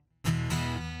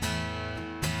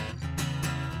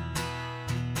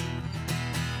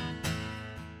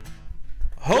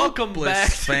Welcome back,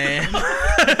 fan. No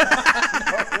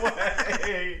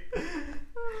way.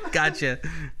 Gotcha.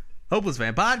 Hopeless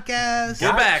Fan Podcast.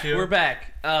 We're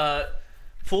back.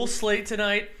 Full slate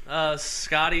tonight.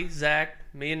 Scotty, Zach,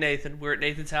 me, and Nathan. We're at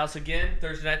Nathan's house again.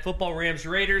 Thursday Night Football, Rams,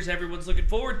 Raiders. Everyone's looking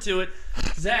forward to it.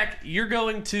 Zach, you're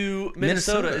going to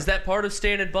Minnesota. Is that part of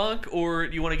Stand and Bunk, or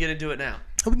do you want to get into it now?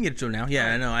 Oh, we can get to it now.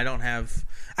 Yeah, I know. I don't have...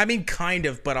 I mean, kind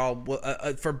of, but I'll...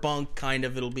 for Bunk, kind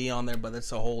of, it'll be on there, but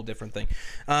that's a whole different thing.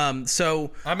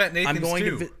 So... I'm at Nathan's,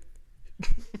 too.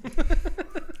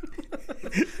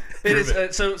 It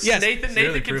is, so yes,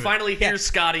 Nathan can finally hear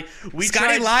Scotty.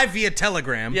 Scotty live via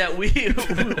Telegram. Yeah, we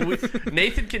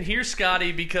Nathan can hear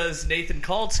Scotty because Nathan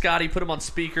called Scotty, put him on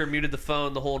speaker, muted the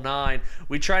phone, the whole nine.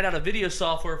 We tried out a video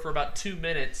software for about 2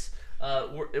 minutes.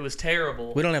 It was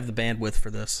terrible. We don't have the bandwidth for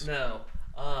this. No.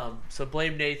 So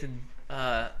blame Nathan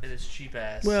and his cheap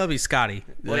ass. Well, it'll be Scotty.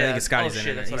 Well, I think it's Scotty's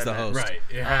in it. He's the host. Right.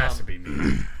 It has to be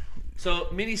me. So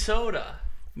Minnesota.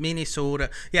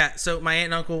 Yeah, so my aunt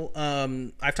and uncle,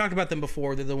 I've talked about them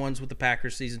before. They're the ones with the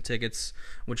Packers season tickets,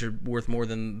 which are worth more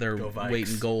than their weight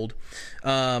in gold.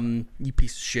 You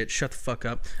piece of shit. Shut the fuck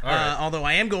up. Right. Although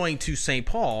I am going to St.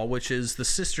 Paul, which is the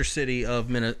sister city of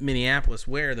Minneapolis,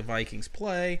 where the Vikings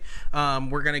play.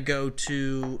 We're going to go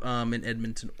to an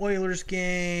Edmonton Oilers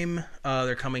game.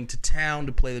 They're coming to town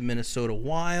to play the Minnesota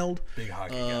Wild. Big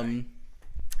hockey guy.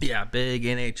 Yeah, big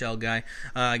NHL guy.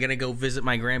 Gonna go visit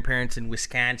my grandparents in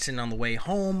Wisconsin on the way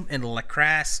home in La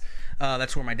Crosse.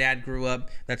 That's where my dad grew up.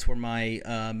 That's where my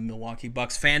Milwaukee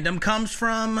Bucks fandom comes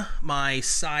from. My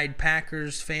side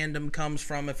Packers fandom comes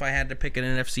from. If I had to pick an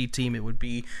NFC team, it would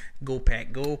be Go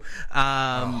Pack Go.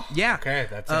 Yeah. Okay,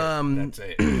 that's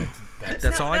it.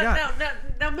 That's all I got.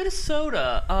 Now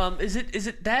Minnesota. Is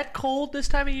it that cold this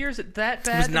time of year? Is it that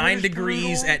bad? It was 9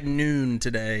 degrees at noon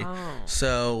today. Oh.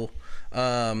 So.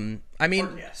 Anytime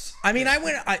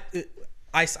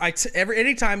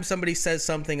somebody says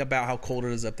something about how cold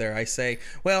it is up there, I say,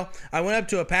 well, I went up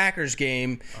to a Packers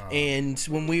game, and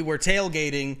when we were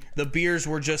tailgating, the beers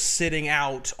were just sitting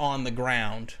out on the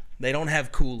ground. They don't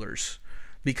have coolers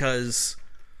because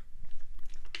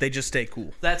they just stay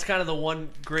cool. That's kind of the one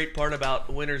great part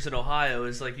about winters in Ohio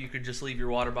is like you can just leave your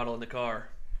water bottle in the car,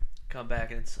 come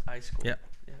back, and it's ice cold. Yep.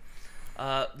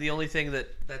 The only thing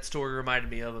that story reminded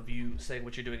me of you saying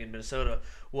what you're doing in Minnesota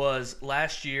was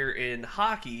last year in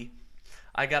hockey,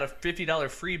 I got a $50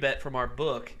 free bet from our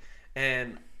book,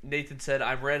 and Nathan said,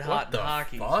 I'm red hot in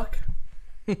hockey. What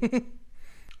the fuck?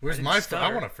 Where's my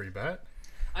I want a free bet.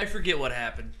 I forget what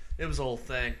happened. It was a whole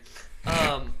thing.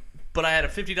 But I had a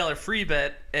 $50 free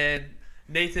bet, and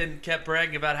Nathan kept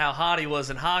bragging about how hot he was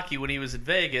in hockey when he was in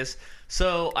Vegas.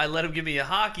 So I let him give me a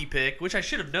hockey pick, which I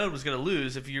should have known was going to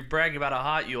lose. If you're bragging about how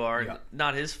hot you are,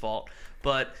 not his fault.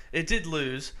 But it did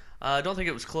lose. I don't think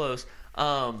it was close.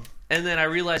 And then I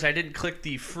realized I didn't click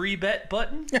the free bet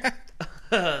button.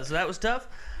 So that was tough.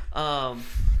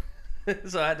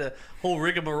 So I had to whole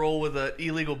rigmarole with an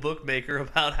illegal bookmaker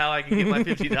about how I can get my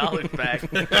 $50 back.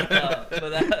 But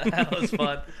that was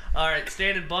fun. All right,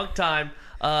 stand and bunk time.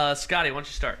 Scotty, why don't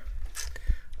you start?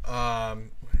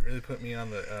 Really put me on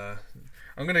the...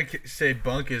 I'm going to say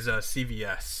bunk is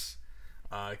CVS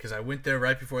because I went there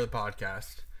right before the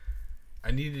podcast.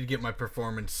 I needed to get my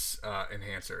performance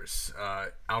enhancers,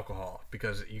 alcohol,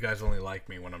 because you guys only like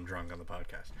me when I'm drunk on the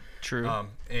podcast. True.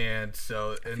 And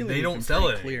they don't sell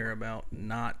it. Clear about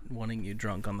not wanting you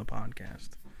drunk on the podcast.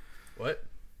 What?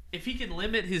 If he can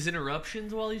limit his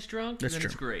interruptions while he's drunk, then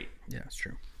it's great. Yeah, it's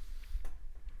true.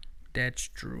 That's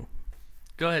true.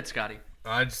 Go ahead, Scotty.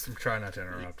 I'm trying not to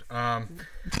interrupt.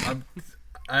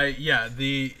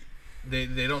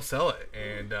 They don't sell it,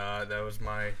 and that was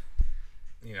my,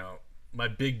 my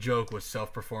big joke was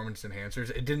self-performance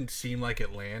enhancers. It didn't seem like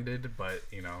it landed, but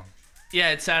Yeah,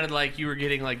 it sounded like you were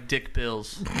getting like dick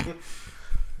pills.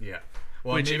 Yeah.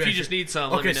 Well, which if you just need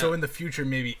some. Okay, so in the future,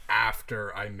 maybe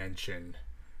after I mention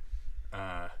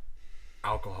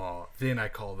alcohol, then I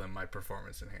call them my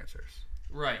performance enhancers.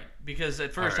 Right, because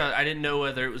at first I didn't know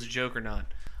whether it was a joke or not.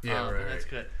 Yeah, right. That's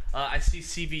good. I see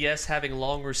CVS having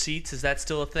long receipts. Is that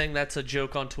still a thing? That's a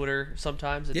joke on Twitter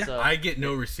sometimes. It's, I get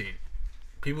no receipt.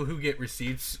 People who get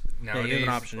receipts nowadays... Yeah, you have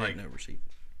an option to get no receipt.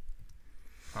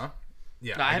 Huh?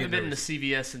 Yeah, no, I haven't been to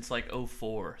CVS since like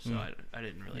 2004, so I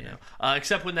didn't really know.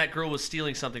 Except when that girl was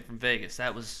stealing something from Vegas.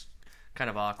 That was kind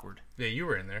of awkward. Yeah, you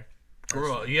were in there.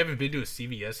 Grow up. You haven't been to a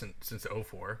CVS since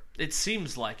 2004. It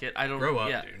seems like it. I don't... Grow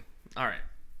up, dude. All right.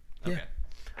 Okay.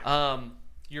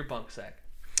 Your bunk, Zach.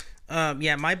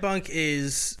 My bunk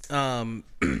is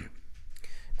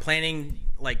planning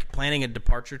a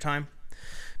departure time,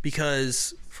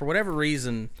 because for whatever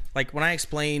reason, like when I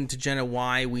explained to Jenna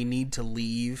why we need to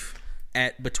leave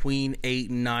at between 8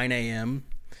 and 9 a.m.,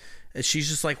 she's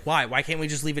just like, why? Why can't we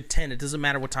just leave at 10? It doesn't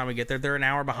matter what time we get there. They're an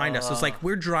hour behind us. So it's like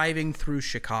we're driving through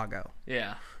Chicago.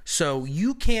 Yeah. So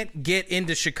you can't get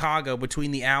into Chicago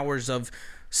between the hours of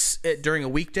during a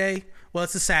weekday. Well,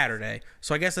 it's a Saturday,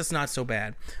 so I guess that's not so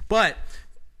bad. But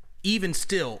even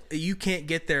still, you can't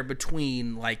get there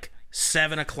between like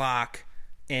 7 o'clock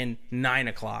and 9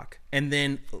 o'clock, and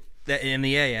then in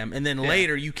the AM, and then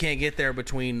later you can't get there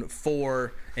between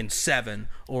 4 and 7,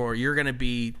 or you're going to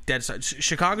be dead.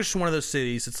 Chicago's just one of those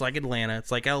cities. It's like Atlanta,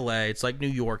 it's like LA, it's like New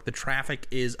York. The traffic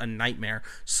is a nightmare.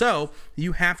 So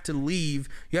you have to leave.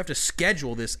 You have to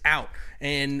schedule this out,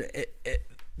 and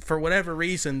for whatever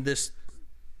reason, this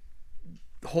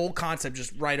whole concept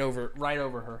just right over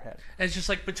her head. And it's just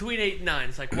like between 8 and 9.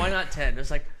 It's like, why not 10? It's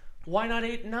like, why not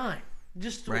 8 and 9?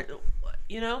 Just right.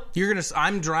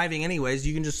 I'm driving anyways.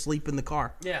 You can just sleep in the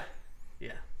car. Yeah.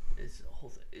 It's a whole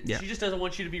thing. Yeah. She just doesn't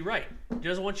want you to be right. She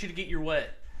doesn't want you to get your way.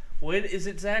 When is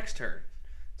it Zach's turn?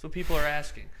 That's what people are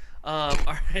asking. All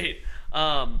right.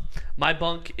 My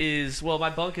bunk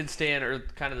and Stan are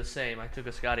kind of the same. I took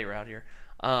a Scotty route here.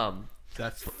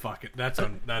 That's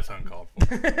uncalled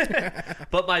for.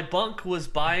 But my bunk was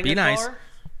buying car,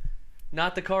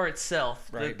 not the car itself.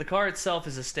 Right. The car itself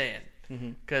is a stand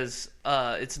because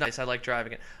it's nice. I like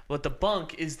driving it. But the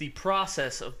bunk is the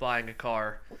process of buying a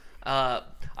car.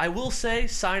 I will say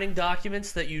signing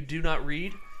documents that you do not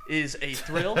read is a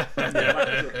thrill.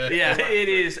 Yeah, it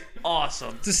is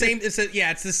awesome. It's the same. It's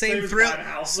the same thrill.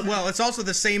 Well, it's also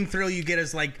the same thrill you get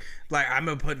as like I'm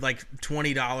gonna put like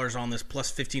 $20 on this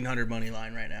plus 1,500 money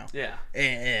line right now. Yeah,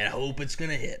 and hope it's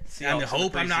gonna hit. And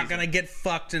hope I'm not gonna get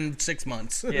fucked in 6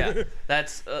 months. Yeah,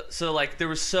 that's so like there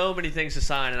were so many things to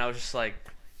sign, and I was just like,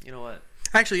 you know what?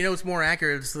 Actually, it's more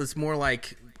accurate. It's more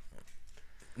like.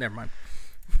 Never mind.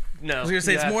 No, I was gonna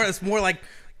say it's more like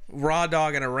raw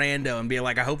dog and a rando and be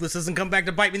like, I hope this doesn't come back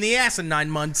to bite me in the ass in 9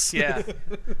 months. Yeah,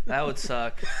 that would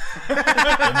suck.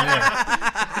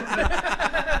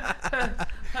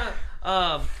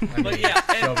 But yeah,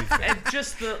 and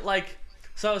just the like.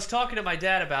 So I was talking to my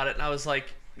dad about it, and I was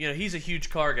like, he's a huge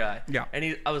car guy. Yeah.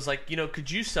 And I was like, could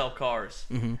you sell cars?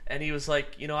 Mm-hmm. And he was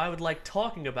like, I would like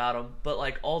talking about them, but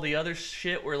like all the other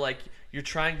shit where like you're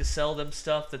trying to sell them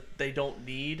stuff that they don't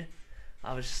need.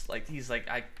 I was just like, he's like,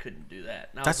 I couldn't do that.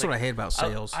 That's what I hate about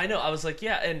sales. I know. I was like,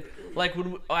 yeah. And like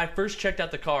when I first checked out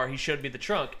the car, he showed me the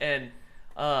trunk, and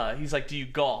he's like, do you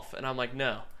golf? And I'm like,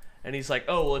 no. And he's like,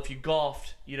 oh, well, if you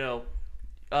golfed,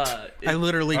 I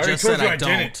literally just said I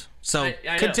don't. Didn't. So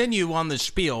I continue on the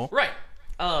spiel. Right.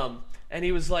 And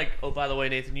he was like, oh, by the way,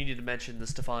 Nathan, you need to mention the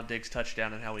Stephon Diggs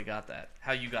touchdown and how you got that.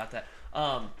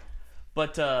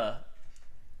 But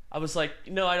I was like,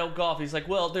 no, I don't golf. He's like,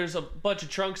 well, there's a bunch of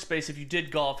trunk space. If you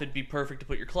did golf, it'd be perfect to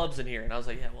put your clubs in here. And I was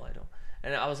like, yeah, well, I don't.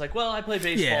 And I was like, well, I play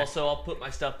baseball, so I'll put my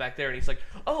stuff back there. And he's like,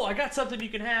 oh, I got something you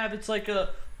can have. It's like a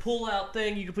pull-out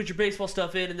thing. You can put your baseball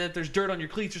stuff in, and then if there's dirt on your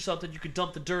cleats or something, you can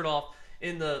dump the dirt off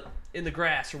in the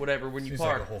grass or whatever when you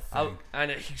park. Like a whole thing. I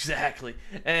know, exactly.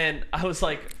 And I was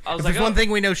like, there's one thing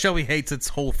we know Shelby hates, it's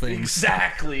whole things.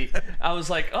 Exactly. I was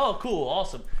like, oh, cool,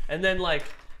 awesome. And then like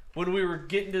when we were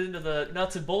getting into the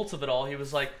nuts and bolts of it all, he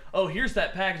was like, oh, here's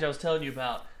that package I was telling you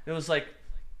about. It was like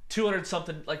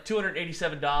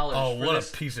 $287. Oh, what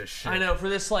a piece of shit! I know, for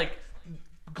this like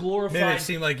glorified. Made it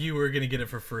seem like you were gonna get it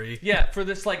for free. Yeah, for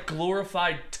this like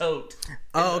glorified tote.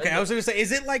 Oh, okay. I was gonna say,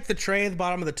 is it like the tray at the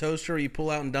bottom of the toaster where you pull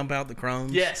out and dump out the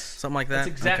crumbs? Yes, something like that. That's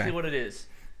exactly what it is.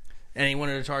 And he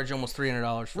wanted to charge you almost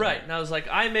 $300 for right. it. And I was like,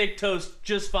 I make toast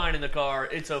just fine in the car.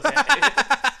 It's okay.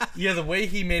 Yeah, the way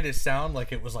he made it sound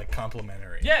like it was like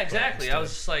complimentary. Yeah, exactly. I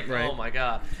was just like, oh my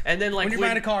god. And then like when you're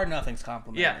buying a car, nothing's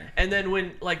complimentary. Yeah, and then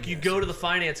when like you go to the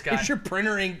finance guy, it's your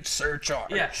printing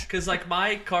surcharge. Yeah, because like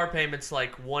my car payment's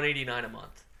like $189 a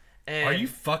month. And are you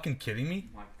fucking kidding me?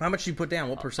 How much do you put down?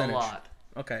 What percentage? A lot.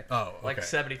 Okay. Oh, okay. Like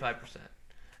 75%.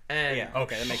 And yeah,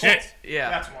 okay, that makes sense. Yeah,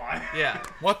 that's why. Yeah.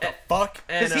 What the fuck?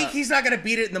 Because he's not gonna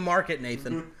beat it in the market,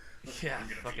 Nathan. Yeah,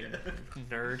 fucking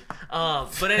nerd.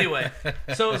 But anyway,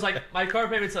 so it was like my car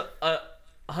payment's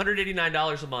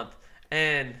 $189 a month,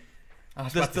 and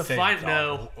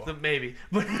maybe,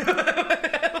 but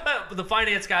the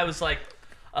finance guy was like,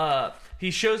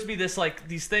 he shows me this like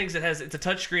these things that it's a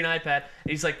touchscreen iPad.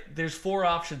 And he's like, there's 4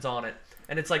 options on it,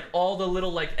 and it's like all the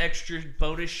little like extra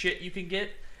bonus shit you can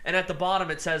get. And at the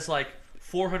bottom, it says, like,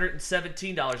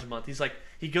 $417 a month. He's like,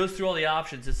 he goes through all the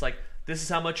options. It's like, this is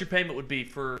how much your payment would be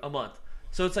for a month.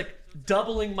 So it's like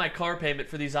doubling my car payment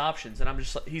for these options. And I'm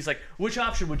just like, he's like, which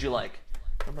option would you like?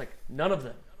 I'm like, none of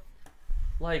them.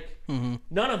 Like,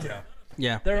 none of them.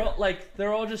 Yeah.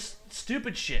 They're all just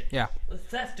stupid shit. Yeah.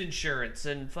 Theft insurance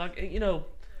and fuck, I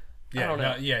don't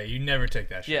know. You never take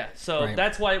that shit. Yeah, so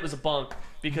that's why it was a bunk,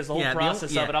 because the whole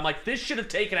process of it, I'm like, this should have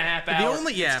taken a half hour.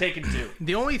 It's taken 2.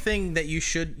 The only thing that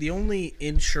the only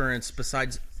insurance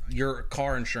besides your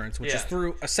car insurance, which is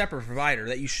through a separate provider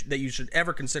that you should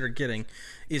ever consider getting,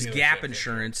 is gap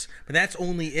insurance. But that's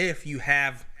only if you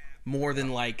have more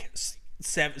than like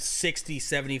 60,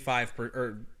 75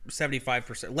 or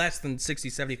 75%, less than 60,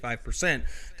 75%,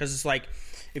 because it's like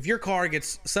if your car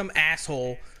gets some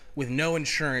asshole with no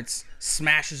insurance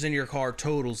smashes in your car,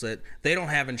 totals it, they don't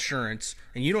have insurance,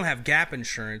 and you don't have gap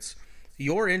insurance,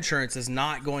 your insurance is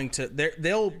not going to,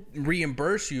 they'll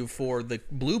reimburse you for the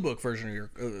Blue Book version of your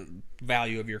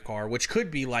value of your car, which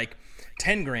could be like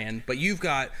 10 grand, but you've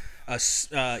got a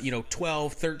 $12,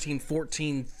 $13,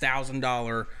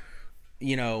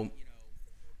 $14,000,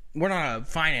 we're not a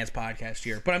finance podcast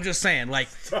here, but I'm just saying, like,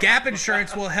 gap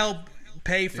insurance will help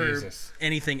pay for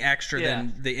anything extra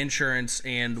than the insurance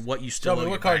and what you still owe.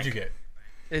 What car did you get?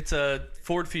 It's a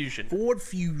Ford Fusion. Ford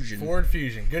Fusion.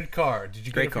 Good car. Did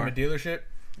you get it from a dealership?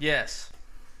 Yes.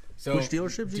 So which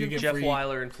dealership did you get? Jeff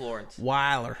Weiler in Florence.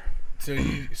 Weiler. So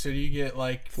do you get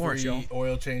like free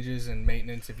oil changes and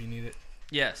maintenance if you need it?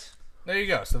 Yes. There you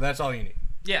go. So that's all you need.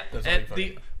 Yeah, and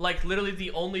literally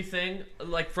the only thing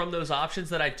from those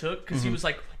options that I took, because he was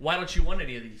like, "Why don't you want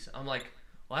any of these?" I'm like,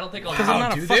 "Well, I don't think I'll." Because I'm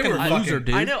not a fucking loser,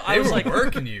 dude. I know. I was like,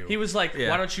 working you. He was like,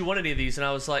 "Why don't you want any of these?" And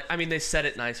I was like, "I mean, they said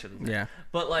it nicer than that." Yeah.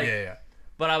 But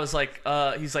but I was like,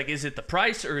 he's like, "Is it the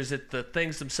price or is it the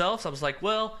things themselves?" I was like,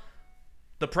 "Well,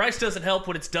 the price doesn't help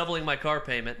when it's doubling my car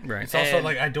payment." Right. It's also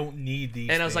like I don't need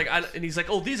these. And I was like, and he's like,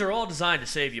 "Oh, these are all designed to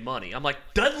save you money." I'm like,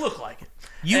 "Doesn't look like it."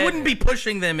 You wouldn't be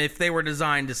pushing them if they were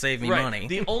designed to save me money.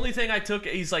 The only thing I took,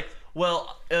 he's like,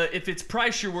 "Well, if it's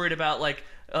price you're worried about, like,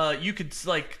 you could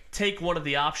like take one of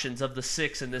the options of the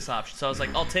 6 in this option." So I was like,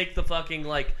 "I'll take the fucking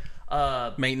like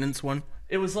maintenance one."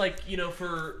 It was like,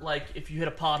 for like if you hit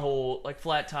a pothole, like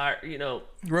flat tire,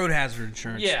 road hazard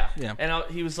insurance. Yeah. And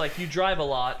he was like, "You drive a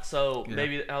lot, so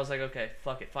maybe." I was like, "Okay,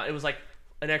 fuck it, fine." It was like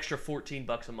an extra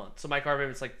 $14 a month, so my car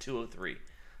payment's like $203.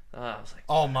 I was like,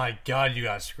 "Oh my god, you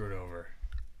got screwed over."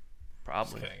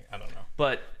 Probably. I don't know.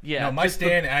 But yeah, no, my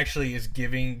stand actually is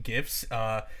giving gifts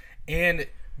and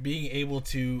being able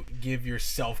to give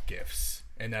yourself gifts,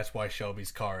 and that's why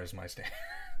Shelby's car is my stand.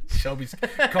 Shelby's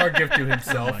car gift to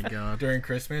himself during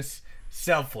Christmas.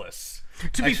 Selfless.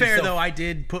 To be fair, though, I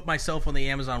did put myself on the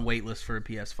Amazon wait list for a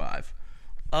PS5.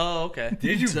 Oh, okay.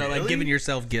 Did you So, really? like, giving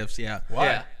yourself gifts, yeah. Why?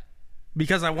 Yeah.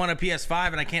 Because I want a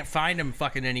PS5 and I can't find them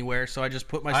fucking anywhere, so I just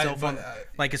put myself on.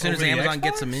 Like, as soon as Amazon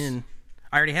gets them in,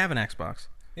 I already have an Xbox.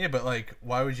 Yeah, but like,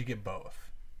 why would you get both?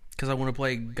 Because I want to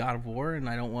play God of War and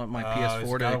I don't want my PS4 to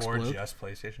explode. God of War just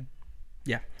PlayStation?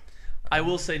 Yeah. I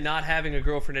will say, not having a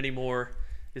girlfriend anymore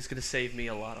is going to save me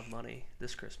a lot of money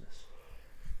this Christmas.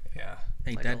 Yeah.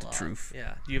 Ain't Like that the truth?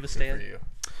 Yeah. Do you have a stand? Good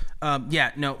for you.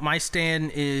 Yeah, no, my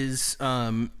stand is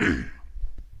how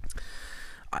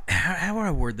would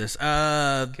I word this?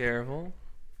 Careful.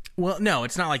 Well, no,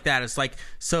 it's not like that. It's like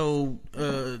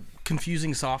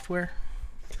confusing software.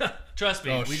 Trust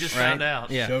me, we just found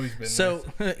out. Yeah. Shelby's been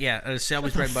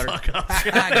Shelby's bread and butter.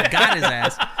 Got his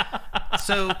ass.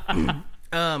 So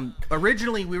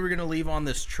originally we were gonna leave on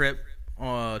this trip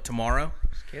tomorrow.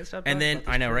 Can't stop And then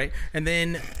about I know, right? And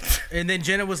then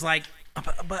Jenna was like,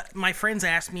 but my friends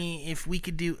asked me if we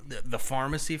could do the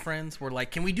pharmacy friends were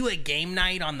like, can we do a game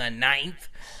night on the 9th?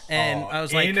 And I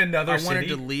was like, another I wanted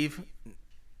city? to leave.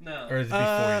 No. Or is it before you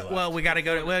left? Well, we got to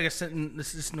go to. Well, I guess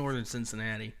this is northern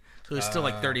Cincinnati, so it's still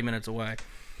like 30 minutes away.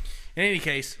 In any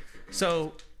case,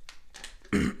 so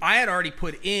I had already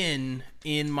put in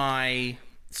my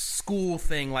school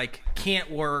thing, like, can't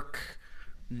work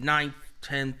 9th,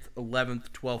 10th,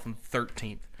 11th, 12th, and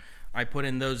 13th. I put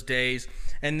in those days,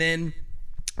 and then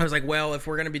I was like, well, if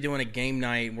we're going to be doing a game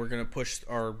night, we're going to push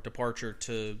our departure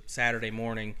to Saturday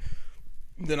morning,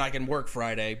 then I can work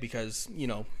Friday because,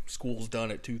 school's done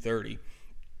at 2:30.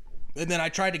 And then I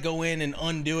tried to go in and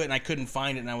undo it, and I couldn't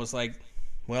find it, and I was like,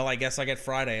 well, I guess I get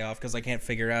Friday off because I can't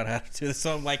figure out how to do this.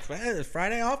 So I'm like, is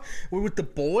Friday off? We're with the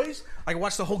boys. I can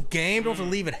watch the whole game. Don't have to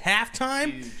leave at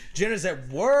halftime. Huge. Jenna's at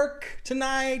work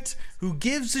tonight. Who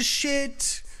gives a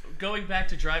shit? Going back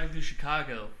to driving through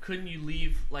Chicago, couldn't you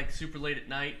leave like super late at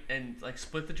night and like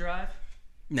split the drive?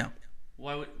 No,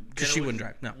 Why would? because she wouldn't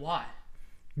drive. No, Why?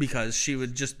 because she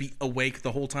would just be awake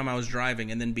the whole time I was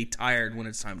driving and then be tired when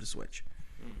it's time to switch.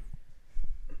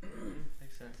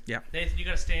 Makes sense. Yeah. Nathan, you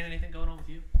got a stand? Anything going on with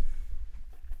you?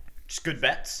 Just good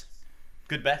bets.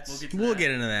 Good bets. We'll get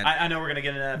into that. I know we're gonna get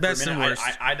into that. Best for a minute. and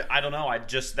worst. I don't know.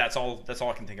 That's all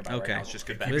I can think about right Okay. now. It's just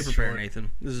good Be bets. prepared, Nathan.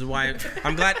 This is why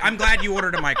I'm glad you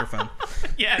ordered a microphone.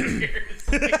 Yeah.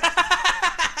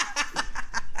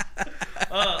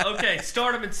 Okay,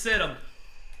 start him and sit him.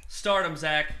 Start him,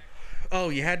 Zach. Oh,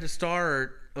 you had to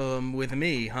start with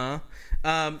me, huh?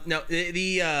 No,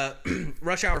 the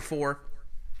Rush Hour 4.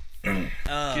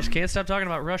 Just can't stop talking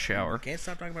about Rush Hour. Can't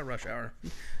stop talking about Rush Hour.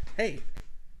 Hey,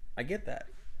 I get that.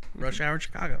 Rush Hour in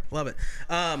Chicago. Love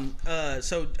it.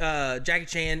 So Jackie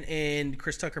Chan and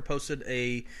Chris Tucker posted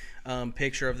a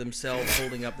picture of themselves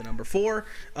holding up the number 4,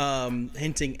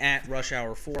 hinting at Rush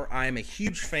Hour 4. I am a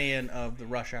huge fan of the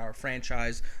Rush Hour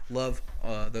franchise. Love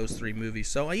those 3 movies.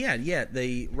 So, yeah,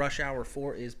 the Rush Hour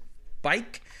 4 is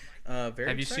bike. Very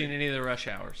Have you excited. seen any of the Rush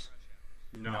Hours?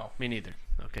 No. Me neither.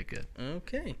 Okay, good.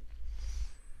 Okay.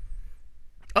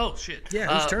 Oh, shit. Yeah,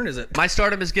 whose turn is it? My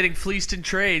stardom is getting fleeced in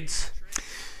trades.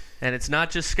 And it's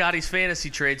not just Scotty's fantasy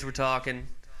trades we're talking.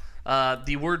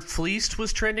 The word fleeced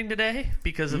was trending today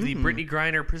because of the Brittney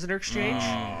Griner prisoner exchange.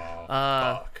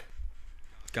 Fuck.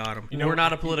 Got him. We're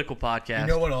not a political podcast. You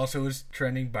know what also is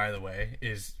trending, by the way,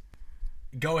 is...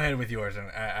 Go ahead with yours, and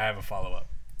I have a follow-up.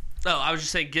 No, I was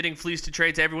just saying getting fleeced in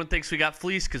trades. Everyone thinks we got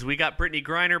fleeced because we got Brittney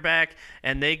Griner back,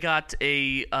 and they got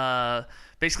a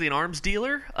basically an arms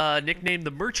dealer nicknamed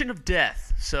the Merchant of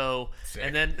Death. So, Sick.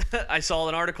 and then I saw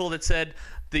an article that said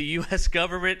the U.S.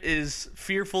 government is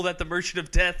fearful that the Merchant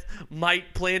of Death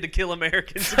might plan to kill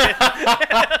Americans again.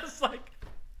 I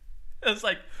was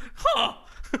like, huh.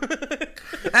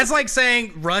 That's like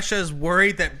saying Russia's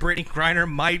worried that Brittney Griner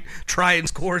might try and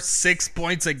score 6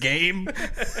 points a game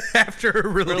after a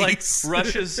Or like release.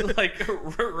 Russia's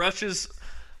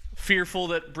fearful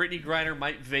that Brittney Griner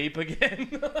might vape again.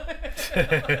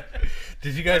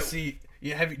 Did you guys see... do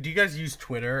you guys use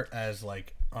Twitter as,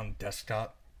 like, on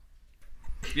desktop?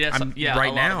 Yes, yeah. Right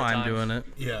a lot of now, the I'm time. doing it.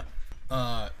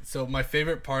 Yeah. So my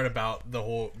favorite part about the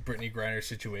whole Brittney Griner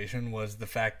situation was the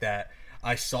fact that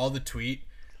I saw the tweet,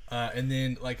 and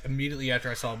then like immediately after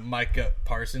I saw Micah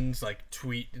Parsons like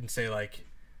tweet and say like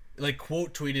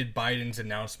quote tweeted Biden's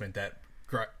announcement that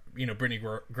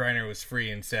Brittney Griner was free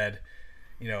and said,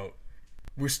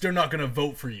 we're still not gonna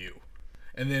vote for you,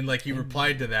 and then like he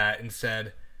replied to that and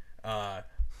said,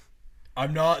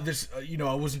 I'm not this,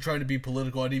 I wasn't trying to be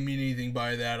political. I didn't mean anything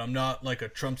by that. I'm not like a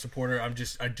Trump supporter. I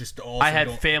just also I had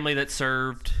don't... family that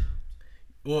served.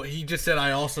 Well, he just said,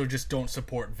 I also just don't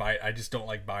support I just don't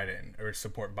like Biden or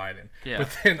support Biden. Yeah. But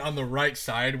then on the right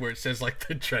side where it says like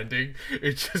the trending,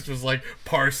 it just was like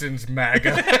Parsons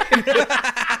MAGA.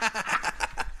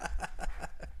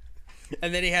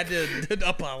 And then he had to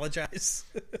apologize.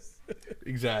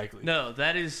 Exactly. No,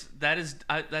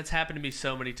 that's happened to me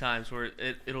so many times where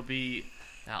it'll be.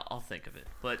 I'll think of it,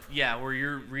 but yeah, where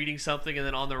you're reading something and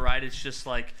then on the right it's just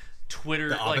like Twitter,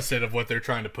 The opposite of what they're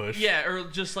trying to push. Yeah, or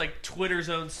just like Twitter's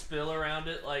own spill around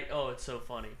it. Like, oh, it's so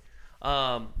funny.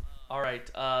 All right,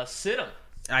 sit 'em.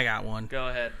 I got one. Go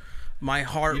ahead. My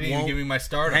heart You didn't won't. even give me my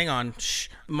stardom. Hang on. Shh.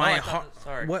 My I heart. thought-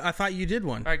 sorry. What? I thought you did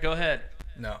one. All right, go ahead.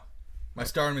 No. My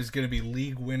stardom is going to be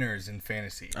league winners in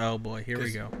fantasy. Oh boy, here we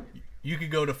 'Cause go. You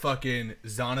could go to fucking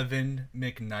Zonovan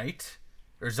McKnight.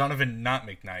 Or Zonovan, not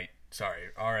McKnight. Sorry.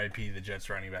 R.I.P. the Jets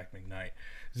running back McKnight.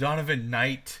 Zonovan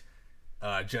Knight,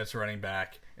 Jets running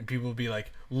back. And people will be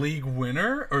like, league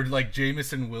winner? Or like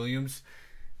Jamison Williams.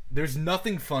 There's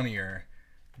nothing funnier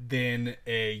than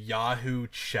a Yahoo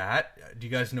chat. Do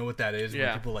you guys know what that is?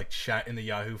 Yeah. When people like chat in the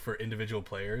Yahoo for individual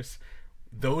players.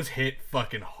 Those hit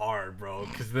fucking hard, bro.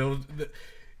 Because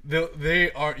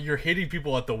you're hitting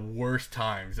people at the worst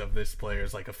times of this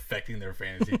player's like affecting their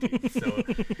fantasy team. So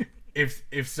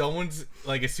if someone's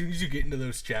like, as soon as you get into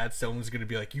those chats, someone's gonna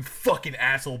be like, you fucking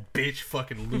asshole, bitch,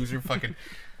 fucking loser, fucking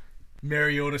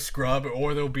Mariota scrub,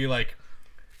 or they'll be like,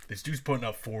 this dude's putting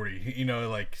up 40.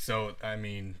 So I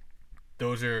mean,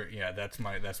 those are that's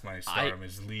my stardom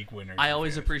is league winners. I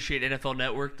always appreciate NFL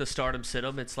Network, the stardom sit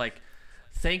 'em. It's like,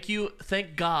 thank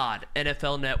God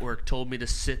NFL Network told me to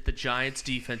sit the Giants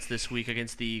defense this week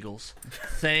against the Eagles.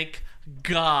 Thank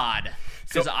God,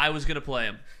 because I was gonna play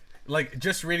him. Like,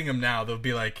 just reading them now, they'll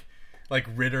be like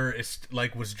Ritter is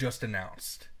like was just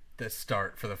announced the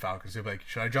start for the Falcons. They'll be like,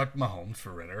 should I drop Mahomes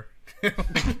for Ritter?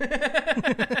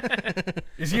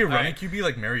 Is he a running QB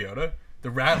like Mariota? The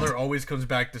Rattler always comes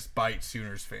back despite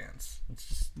Sooners fans. It's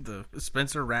just The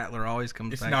Spencer Rattler always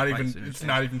comes back. not by even Sooners it's fans.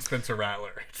 not even Spencer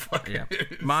Rattler. It's fucking, Yeah.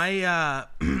 My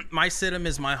my sit-em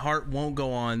is my heart won't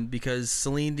go on because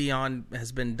Celine Dion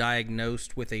has been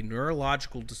diagnosed with a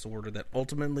neurological disorder that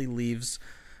ultimately leaves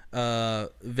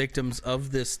victims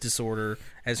of this disorder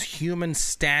as human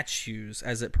statues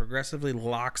as it progressively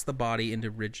locks the body into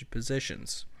rigid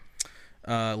positions,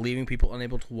 leaving people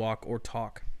unable to walk or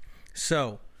talk.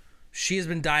 So, she has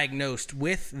been diagnosed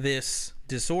with this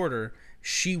disorder.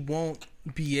 She won't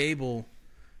be able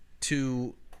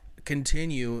to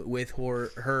continue with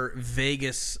her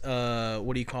Vegas,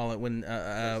 what do you call it, when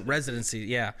residency,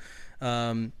 yeah.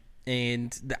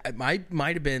 And that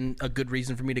might have been a good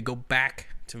reason for me to go back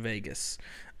to Vegas.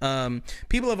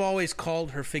 People have always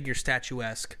called her figure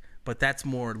statuesque, but that's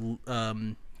more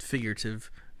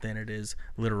figurative than it is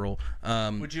literal.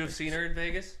 Would you have seen her in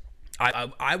Vegas?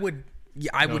 I would.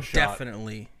 Yeah, I would shot.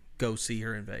 Definitely go see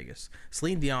her in Vegas.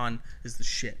 Celine Dion is the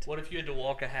shit. What if you had to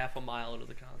walk a half a mile into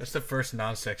the concert? That's the first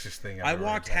non-sexist thing I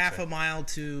walked half a mile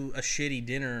to a shitty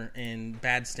dinner and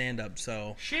bad stand-up,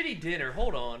 so... Shitty dinner,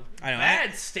 hold on. I know,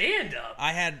 Bad stand-up.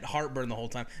 I had heartburn the whole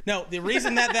time. No, the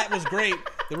reason that was great,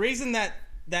 the reason that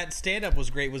stand-up was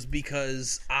great was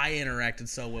because I interacted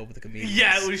so well with the comedians.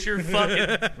 Yeah, it was your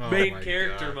fucking main my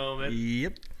character God. moment.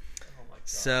 Yep. Oh my God.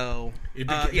 So,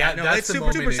 that's it's the super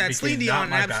moment duper it sad. Celine became Dion, not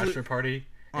my absolute... bachelor party,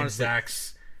 and honestly.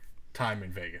 Zach's time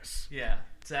in Vegas. Yeah,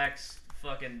 Zach's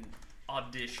fucking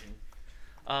audition.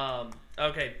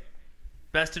 Okay,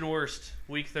 best and worst,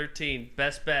 week 13,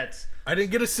 best bets. I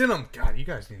didn't get a sit-em. God, you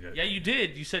guys need to... Yeah, you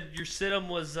did. You said your sit-em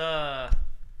was,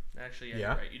 actually, yeah, Yeah? you're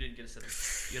right. You didn't get a sit-em.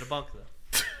 You had a bunk,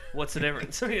 though. What's the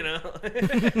difference, you know?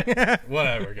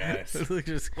 Whatever, guys.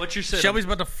 What's your sit-em? Shelby's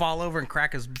about to fall over and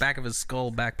crack his back of his skull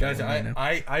back. Guys, right now.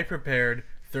 I prepared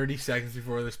 30 seconds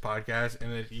before this podcast,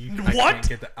 and I What? can't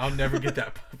get that. I'll never get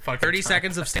that fucking 30 time.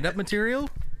 seconds of stand-up material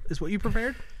is what you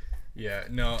prepared? Yeah,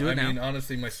 no, Do it I mean, now.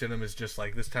 honestly, my sit-em is just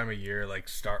like this time of year, like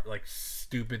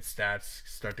stupid stats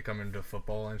start to come into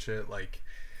football and shit. Like,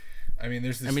 I mean,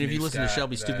 there's this I mean, if new you listen to stat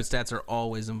Shelby, that- stupid stats are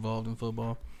always involved in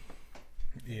football.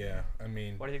 Yeah, I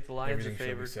mean, Why do you think the Lions are everything Shelby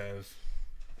favored? says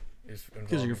is Because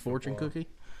of your involved in fortune football. cookie?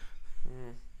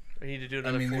 I need to do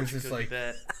another mean, there's fortune this, cookie like-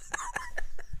 bet.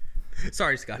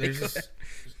 Sorry, Scotty. There's just,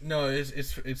 no,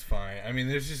 it's fine. I mean,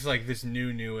 there's just like this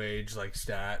new age like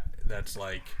stat that's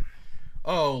like,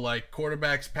 oh, like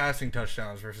quarterbacks passing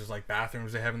touchdowns versus like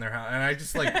bathrooms they have in their house, and I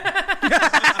just like,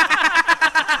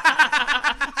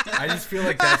 I just feel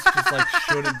like that's just like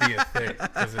shouldn't be a thing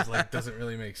because it like doesn't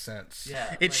really make sense.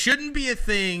 Yeah, It shouldn't be a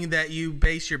thing that you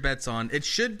base your bets on. It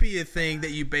should be a thing that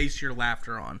you base your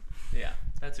laughter on. Yeah,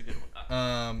 that's a good one.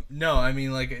 No, I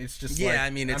mean like it's just Yeah, like, I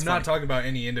mean, it's I'm funny. not talking about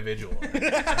any individual.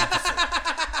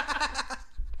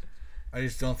 I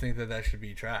just don't think that should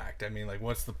be tracked. I mean, like,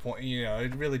 what's the point? You know,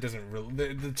 it really doesn't.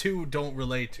 The two don't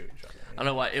relate to each other. I don't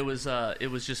know why it was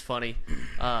just funny.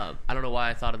 I don't know why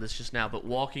I thought of this just now, but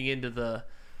walking into the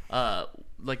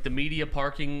like the media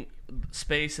parking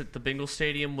space at the Bengals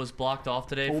Stadium was blocked off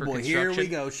today for construction. Here we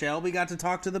go. Shelby got to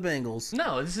talk to the Bengals.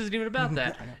 No, this isn't even about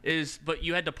that. But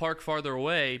you had to park farther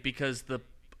away because the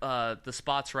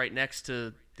spots right next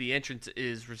to the entrance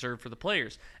is reserved for the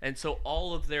players, and so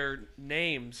all of their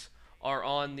names are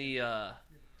on their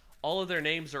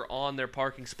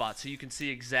parking spots, so you can see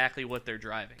exactly what they're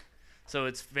driving. So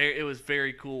it was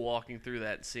very cool walking through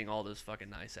that and seeing all those fucking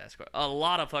nice ass cars. A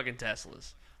lot of fucking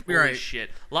Teslas. Holy Right.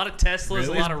 shit. A lot of Teslas,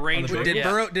 Really? a lot of On the Range boat?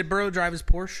 Rovers. Did Burrow drive his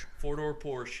Porsche? 4-door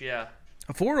Porsche, yeah.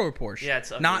 A 4-door Porsche. Yeah,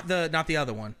 it's ugly. not the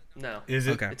other one. No. Is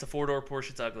it? Okay. It's a 4-door Porsche.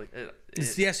 It's ugly.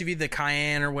 It's the SUV, the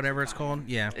Cayenne or whatever it's called.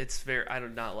 Yeah. It's very. I do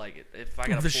not like it. If I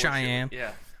got a The Porsche, Cheyenne.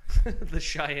 yeah, the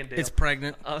Cheyenne. It's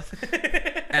pregnant Uh,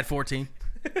 at 14.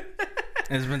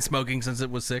 And it's been smoking since it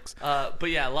was 6.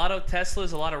 but yeah, a lot of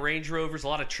Teslas, a lot of Range Rovers, a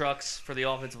lot of trucks for the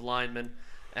offensive linemen,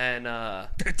 and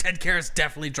Ted Karras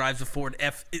definitely drives a Ford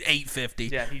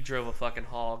F850. yeah, he drove a fucking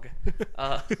hog.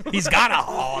 He's got a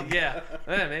hog. Yeah,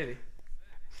 maybe.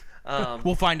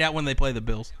 We'll find out when they play the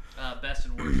Bills. Best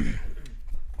and worst.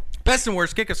 Best and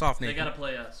worst, kick us off, They Nate. gotta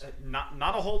play us. Not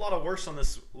a whole lot of worse on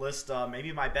this list.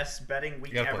 Maybe my best betting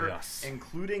week You gotta play ever, us.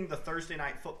 including the Thursday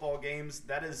night football games.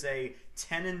 That is a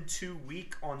 10-2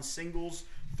 week on singles,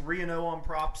 3-0 on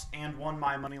props, and won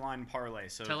my money line parlay.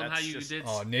 So Tell them that's how you just, did.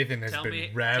 Oh, Nathan has tell been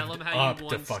me, revved tell them how up you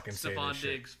to won fucking say Stephon this shit.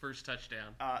 Diggs' first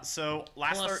touchdown. So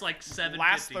last Plus, like, 750.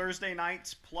 last Thursday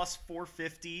night plus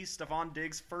 450. Stephon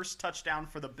Diggs' first touchdown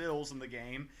for the Bills in the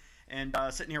game. And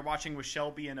sitting here watching with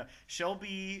Shelby, and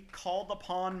Shelby called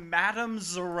upon Madame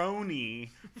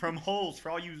Zeroni from Holes, for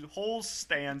all you Holes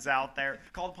stands out there,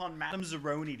 called upon Madame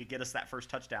Zeroni to get us that first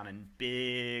touchdown, and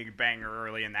big banger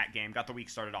early in that game. Got the week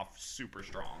started off super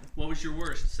strong. What was your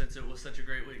worst since it was such a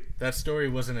great week? That story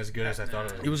wasn't as good as I thought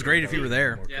it was. It was great if you were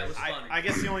there. Yeah, it was funny. I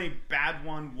guess the only bad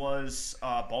one was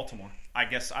Baltimore. I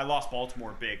guess I lost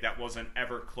Baltimore big. That wasn't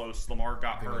ever close. Lamar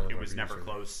got hurt. It was never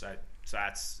close. So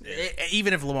that's it.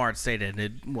 Even if Lamar had stayed in,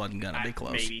 it wasn't gonna be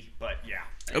close. Maybe, but yeah.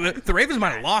 The Ravens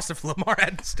might have lost if Lamar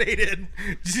hadn't stayed in.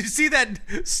 Did you see that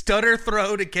stutter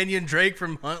throw to Kenyon Drake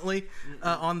from Huntley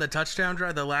on the touchdown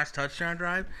drive, the last touchdown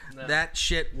drive? No. That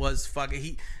shit was fucking.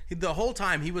 He the whole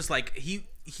time he was like he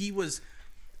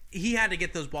had to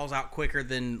get those balls out quicker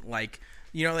than like.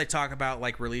 You know, they talk about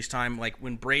like release time, like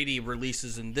when Brady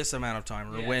releases in this amount of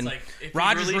time, or when like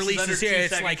Rodgers releases here,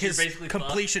 it's like his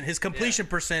completion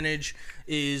percentage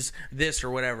is this or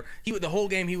whatever. The whole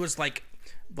game he was like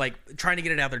trying to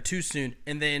get it out there too soon,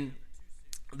 and then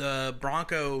the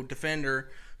Bronco defender,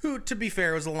 who to be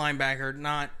fair was a linebacker,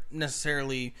 not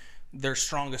necessarily their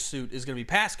strongest suit, is going to be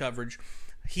pass coverage.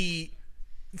 He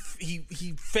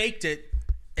faked it.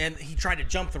 And he tried to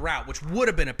jump the route, which would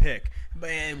have been a pick,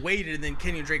 and waited. And then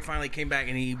Kenyon Drake finally came back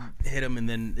and he hit him, and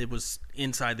then it was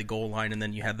inside the goal line. And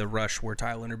then you had the rush where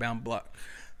Tyler Linderbaum blocked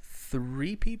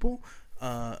 3 people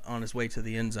on his way to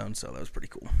the end zone. So that was pretty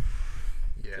cool.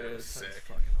 Yeah, it was sick.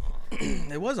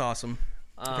 It was awesome.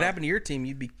 If it happened to your team,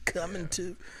 you'd be coming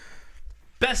too.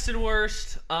 Best and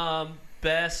worst.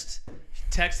 Best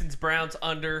Texans Browns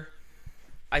under.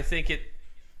 I think it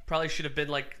probably should have been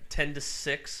like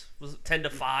 10-6. Was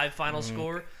 10-5 final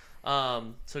score.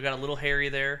 So got a little hairy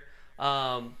there.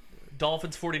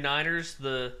 Dolphins 49ers,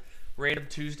 the random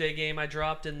Tuesday game I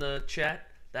dropped in the chat,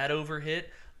 that over hit.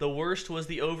 The worst was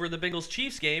the over in the Bengals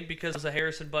Chiefs game because it was a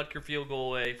Harrison Butker field goal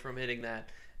away from hitting that,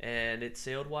 and it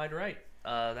sailed wide right.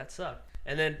 That sucked.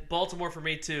 And then Baltimore for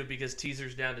me too because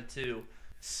teasers down to 2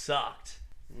 sucked.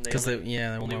 Because they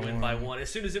only win by 1. As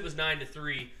soon as it was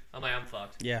 9-3, I'm like, I'm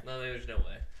fucked. Yeah. No, there's no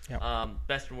way. Yep.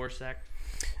 Best and worst, Zach?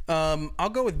 I'll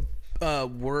go with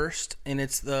worst, and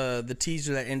it's the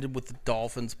teaser that ended with the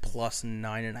Dolphins plus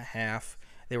 9.5.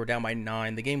 They were down by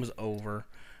 9. The game was over,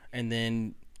 and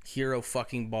then hero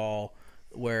fucking ball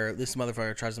where this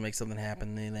motherfucker tries to make something happen,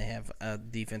 and then they have a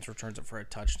defense returns it for a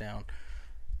touchdown.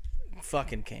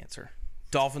 Fucking cancer.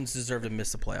 Dolphins deserve to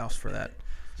miss the playoffs for that.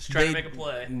 Just try to make a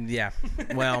play. Yeah.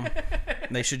 Well,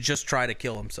 they should just try to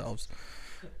kill themselves.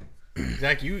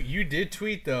 Zach, you did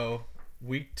tweet though.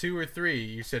 Week 2 or 3,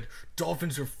 you said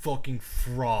Dolphins are fucking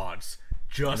frauds.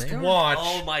 Just watch.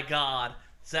 Oh my god,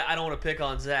 Zach! I don't want to pick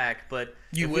on Zach, but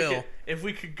if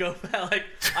we could go back, like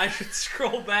I should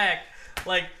scroll back,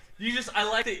 like you just. I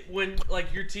like it when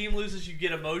like your team loses, you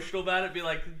get emotional about it. Be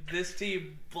like, this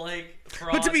team, blank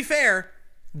fraud. But to be fair,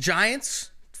 Giants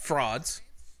frauds,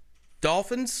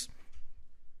 Dolphins.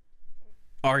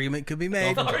 Argument could be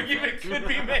made.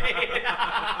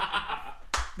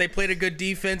 They played a good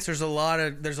defense. There's a lot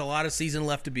of season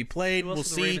left to be played. We'll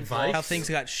see how things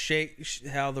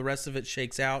how the rest of it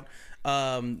shakes out.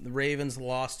 The Ravens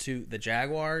lost to the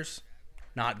Jaguars.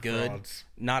 Not good. Frauds.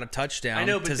 Not a touchdown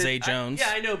to Zay Jones.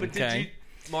 I know, but did you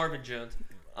Marvin Jones?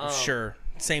 Sure,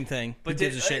 same thing. But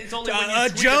gives a shit. It's only when you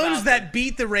tweet Jones about that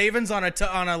beat the Ravens on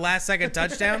a last second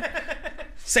touchdown.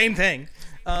 Same thing.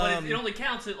 But it only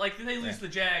counts like they lose the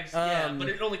Jags, but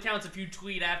it only counts if you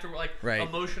tweet after,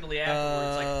 emotionally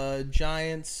afterwards.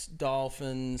 Giants,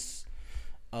 Dolphins.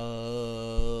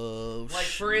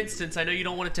 For instance, I know you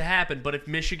don't want it to happen, but if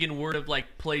Michigan were to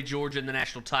play Georgia in the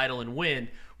national title and win,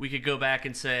 we could go back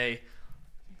and say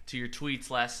to your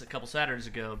tweets a couple Saturdays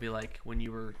ago, be like when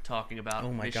you were talking about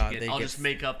Michigan, I'll just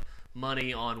make up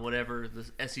money on whatever the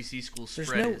SEC school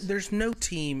spread is. There's no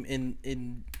team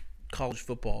in college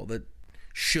football that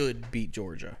should beat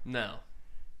Georgia. No.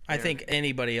 I think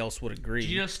anybody else would agree. Did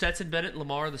you know Stetson Bennett and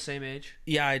Lamar are the same age?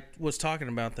 Yeah, I was talking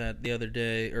about that the other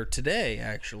day, or today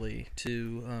actually,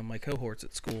 to my cohorts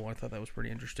at school. I thought that was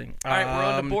pretty interesting. All right, we're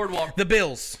on the Boardwalk. The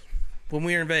Bills, when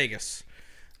we were in Vegas,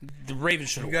 the Ravens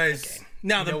should have won the game.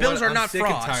 Now, the Bills are not frauds. I'm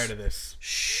sick and tired of this.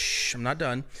 Shh, I'm not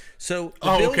done. So,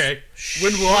 Bills, okay.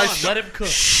 When will let him cook.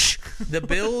 Shh. The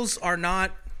Bills are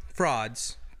not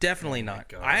frauds. Definitely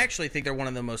not. I actually think they're one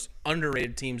of the most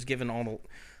underrated teams, given all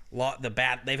the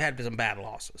bad. They've had some bad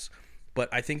losses,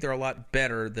 but I think they're a lot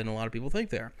better than a lot of people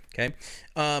think they are. Okay,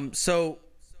 so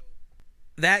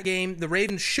that game, the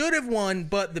Ravens should have won,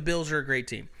 but the Bills are a great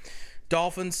team.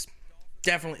 Dolphins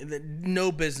definitely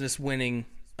no business winning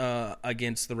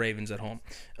against the Ravens at home.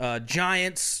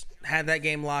 Giants had that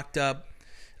game locked up.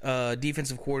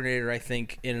 Defensive coordinator, I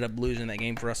think, ended up losing that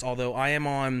game for us. Although I am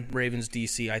on Ravens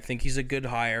DC, I think he's a good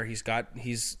hire. He's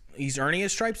earning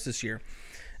his stripes this year,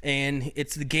 and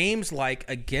it's the games like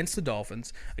against the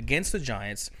Dolphins, against the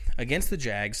Giants, against the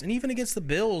Jags, and even against the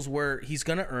Bills where he's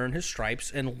going to earn his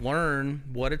stripes and learn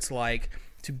what it's like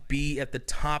to be at the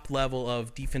top level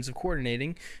of defensive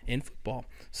coordinating in football.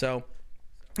 So,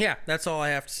 yeah, that's all I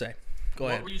have to say. Go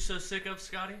ahead. What were you so sick of,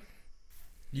 Scotty?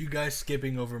 You guys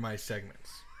skipping over my segments.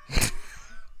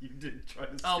 You did try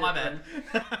to. Oh, my bad.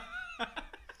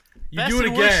 You Best do it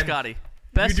and worst, again. Scotty.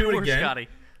 Best do and it worst, again? Scotty.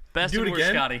 Best You do and it worst,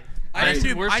 again? Scotty. I Best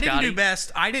didn't and worst, do Scotty.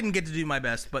 best. I didn't get to do my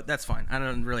best, but that's fine. I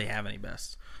don't really have any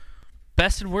best.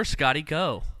 Best and worst, Scotty.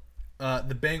 Go.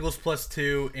 The Bengals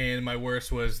 +2, and my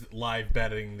worst was live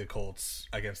betting the Colts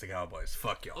against the Cowboys.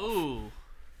 Fuck y'all. Ooh.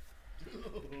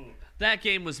 That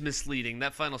game was misleading.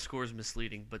 That final score is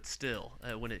misleading, but still,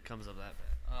 when it comes up that bad.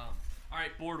 All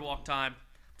right, Boardwalk time.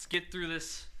 Let's get through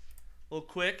this a little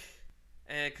quick,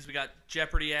 and because we got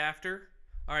Jeopardy after.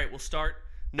 All right, we'll start.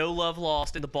 No love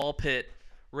lost in the ball pit.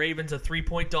 Ravens a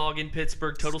 3-point dog in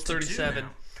Pittsburgh. Totals 37.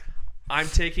 I'm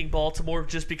taking Baltimore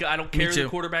just because I don't care who the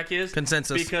quarterback is.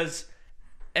 Consensus. Because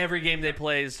every game they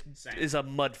play is a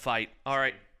mud fight. All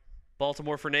right,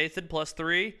 Baltimore for Nathan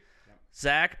 +3.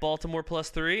 Zack, Baltimore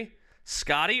 +3.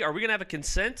 Scotty, are we gonna have a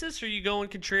consensus, or are you going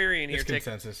contrarian here? It's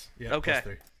consensus. Yeah. Okay.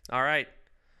 +3. All right.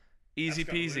 Easy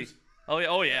peasy. Oh yeah.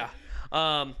 Oh yeah.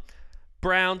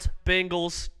 Browns,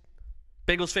 Bengals.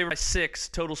 Bengals favored by 6.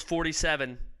 Totals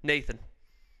 47. Nathan.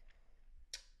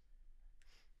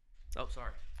 Oh,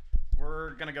 sorry.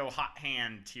 We're gonna go hot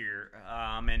hand here,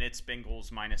 and it's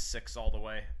Bengals -6 all the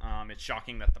way. It's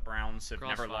shocking that the Browns have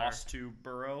never lost to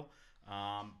Burrow,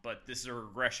 but this is a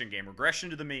regression game. Regression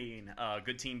to the mean.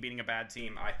 Good team beating a bad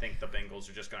team. I think the Bengals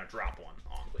are just gonna drop one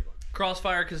on Cleveland.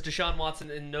 Crossfire because Deshaun Watson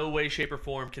in no way, shape, or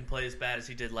form can play as bad as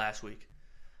he did last week.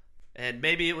 And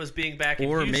maybe it was being back in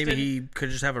Or Houston. maybe he could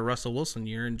just have a Russell Wilson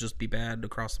year and just be bad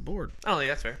across the board. I don't think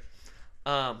that's fair.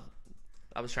 I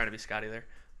was trying to be Scotty there.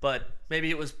 But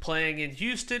maybe it was playing in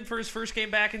Houston for his first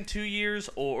game back in 2 years,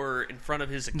 or in front of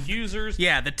his accusers.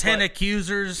 Yeah, the 10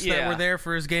 accusers that were there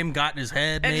for his game got in his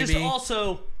head, and maybe. just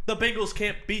also, the Bengals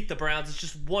can't beat the Browns. It's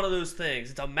just one of those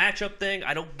things. It's a matchup thing.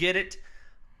 I don't get it.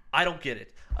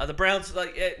 The Browns,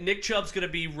 Nick Chubb's going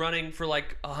to be running for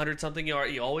 100-something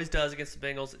yards. He always does against the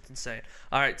Bengals. It's insane.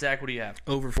 All right, Zach, what do you have?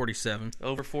 Over 47.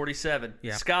 Over 47.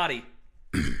 Yeah. Scotty.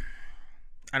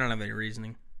 I don't have any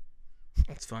reasoning.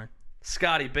 That's fine.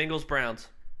 Scotty, Bengals, Browns.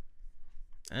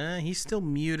 He's still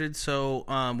muted, so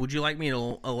would you like me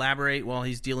to elaborate while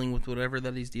he's dealing with whatever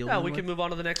that he's dealing with? We can move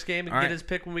on to the next game and All get right. his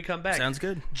pick when we come back. Sounds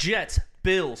good. Jets,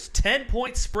 Bills,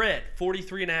 10-point spread,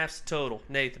 43.5 total.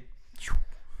 Nathan.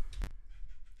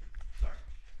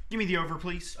 Give me the over,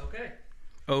 please. Okay.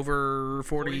 Over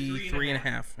 43 and a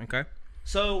half. Okay.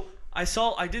 So I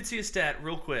did see a stat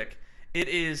real quick. It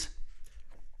is,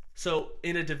 so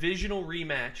in a divisional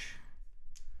rematch,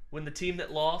 when the team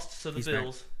that lost, so the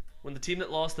Bills, when the team that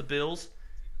lost, the Bills,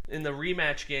 in the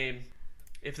rematch game,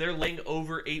 if they're laying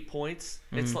over 8 points,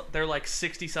 they're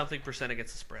 60-something%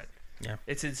 against the spread. Yeah.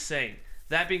 It's insane.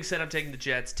 That being said, I'm taking the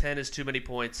Jets. 10 is too many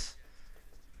points.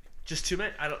 Just too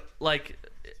many. I don't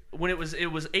when it was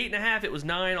 8.5. It was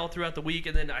 9 all throughout the week,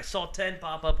 and then I saw 10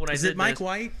 pop up when I did. Is it Mike this.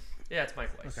 White? Yeah, it's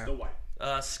Mike White. Okay. The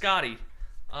white. Scotty.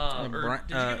 Did you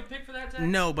give a pick for that, Zach?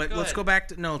 No, but let's ahead.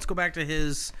 go back to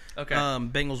his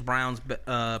Bengals Browns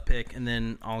pick, and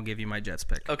then I'll give you my Jets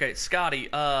pick. Okay, Scotty.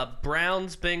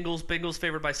 Browns, Bengals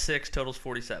favored by 6. Totals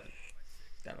 47.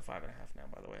 Down to 5.5 now,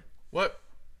 by the way. What?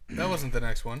 That wasn't the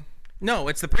next one. No,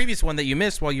 it's the previous one that you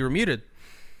missed while you were muted.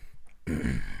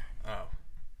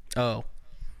 Oh.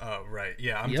 Oh, right.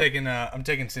 Yeah, I'm taking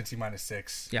Cincy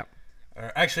 -6. Yep.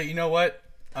 Actually, you know what?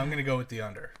 I'm gonna go with the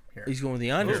under here. He's going with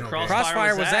the under. Ooh,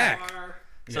 Crossfire was Zach.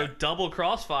 So double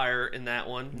crossfire in that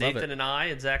one. Nathan and I,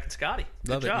 and Zach and Scotty.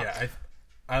 Love Good it. job. Yeah,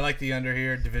 I like the under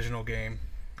here, divisional game.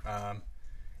 And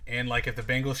if the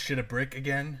Bengals shit a brick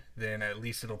again, then at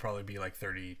least it'll probably be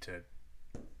 30-10.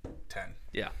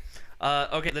 Yeah.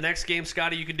 Okay, the next game,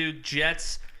 Scotty, you can do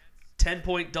Jets,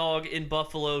 10-point dog in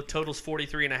Buffalo, totals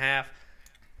 43.5.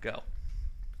 Go.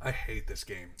 I hate this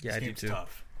game. Yeah, this I do game's too.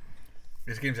 tough.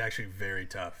 This game's actually very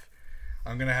tough.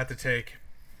 I'm gonna have to take.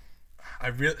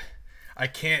 I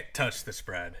can't touch the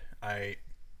spread. I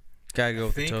Gotta go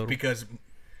with the think total. because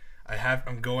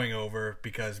I'm going over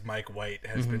because Mike White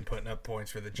has been putting up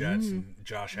points for the Jets, and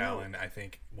Josh Allen I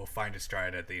think will find his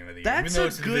stride at the end of the year. That's Even though a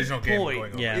it's a good divisional game, we're point,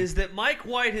 going over. Yeah. is that Mike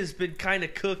White has been kind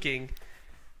of cooking.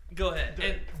 Go ahead.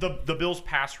 And The Bills'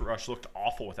 pass rush looked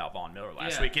awful without Von Miller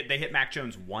last week. They hit Mac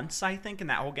Jones once, I think, in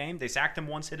that whole game. They sacked him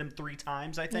once, hit him 3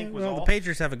 times, I think. Well, the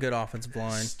Patriots have a good offensive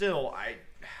line. Still, I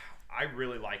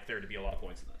really like there to be a lot of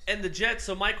points in this. And the Jets,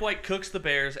 so Mike White cooks the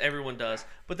Bears, everyone does.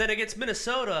 But then against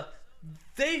Minnesota,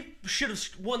 they should have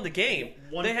won the game.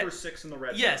 One They for had- 6 in the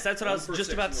red zone. Yes, that's what I was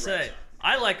just about to say.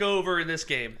 I like over in this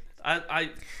game.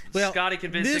 Scotty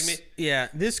convincing me. Yeah,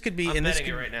 this could be. I'm and this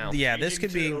betting could, it right now. Yeah, this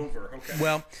could be. Over. Okay.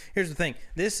 Well, here's the thing.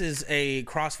 This is a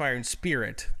crossfire in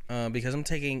spirit because I'm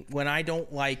taking when I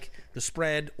don't like the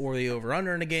spread or the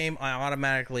over/under in a game, I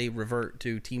automatically revert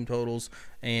to team totals,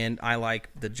 and I like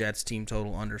the Jets team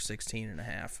total under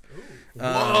 16.5.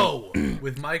 Whoa!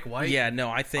 With Mike White? Yeah, no,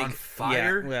 I think on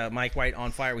fire. Yeah, Mike White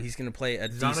on fire. He's going to play a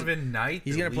Donovan Knight.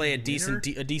 He's going to play a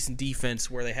decent defense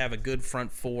where they have a good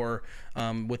front four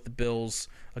with the Bills,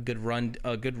 a good run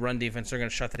defense. They're going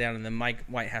to shut that down, and then Mike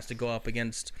White has to go up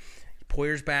against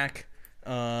Poyer's back.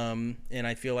 And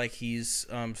I feel like he's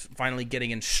finally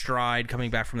getting in stride, coming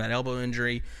back from that elbow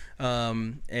injury,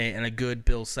 and a good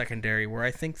Bills secondary where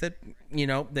I think that,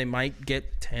 they might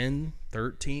get 10,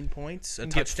 13 points, a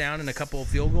touchdown, and a couple of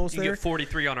field goals there. You get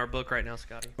 43 on our book right now,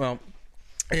 Scotty. Well,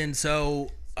 and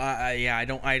so, I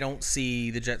don't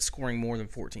see the Jets scoring more than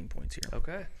 14 points here.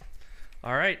 Okay.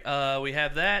 All right. We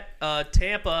have that.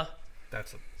 Tampa.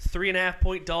 That's a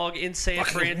 3.5-point dog in San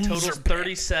Fran. Totals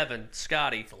 37.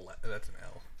 Scotty. That's an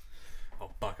L.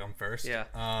 Oh, Buck, I'm first. Yeah.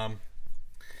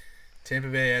 Tampa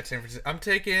Bay at San Francisco. I'm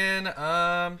taking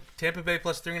Tampa Bay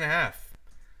plus 3.5.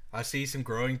 I see some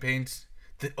growing pains.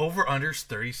 The over/under's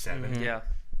 37. Mm-hmm. Yeah.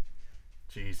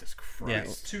 Jesus Christ. Yeah.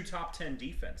 It's 2 top 10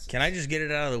 defenses. Can I just get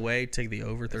it out of the way? Take the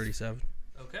over 37.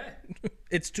 Okay.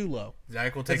 It's too low.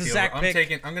 Zach will take That's the a over. Zack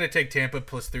pick. I'm going to take Tampa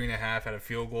plus 3.5 at a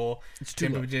field goal. It's too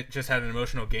Tampa low. just had an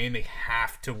emotional game. They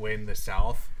have to win the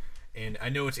South. And I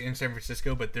know it's in San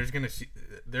Francisco, but they're gonna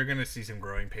see some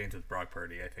growing pains with Brock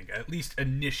Purdy. I think at least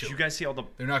initially. Did you guys see all the?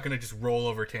 They're not gonna just roll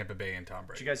over Tampa Bay and Tom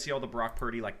Brady. Did you guys see all the Brock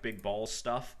Purdy big balls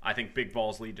stuff? I think big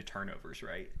balls lead to turnovers,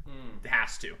 right?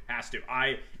 Has to.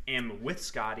 I am with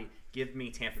Scotty. Give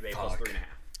me Tampa Bay plus 3.5.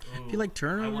 If you like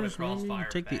turnovers, I wanna maybe crossfire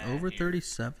take the bad over here.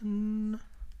 37.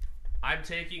 I'm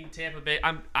taking Tampa Bay.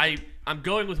 I'm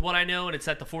going with what I know, and it's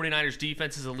that the 49ers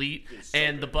defense is elite,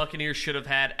 and the Buccaneers should have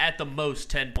had at the most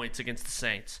 10 points against the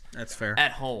Saints That's fair.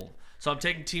 at home. So I'm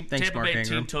taking Tampa Mark Bay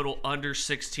Ingram. team total under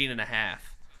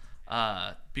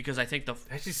 16.5. Because I think That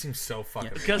just seems so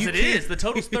fucking. because it is the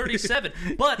total's 37.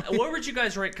 But where would you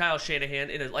guys rank Kyle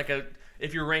Shanahan in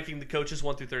if you're ranking the coaches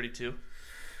 1 through 32?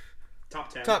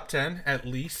 Top 10. Top 10 at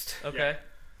least. Okay. Yeah.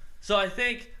 So I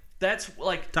think that's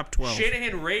Top 12.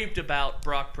 Shanahan raved about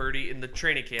Brock Purdy in the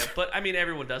training camp, but I mean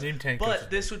everyone does. Name 10 But coaches.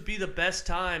 this would be the best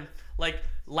time.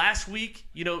 Last week,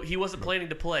 he wasn't planning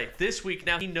to play. This week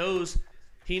now he knows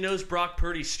Brock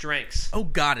Purdy's strengths. Oh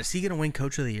God, is he gonna win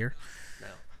Coach of the Year?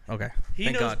 No. Okay. He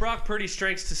Thank knows God. Brock Purdy's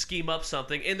strengths to scheme up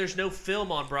something, and there's no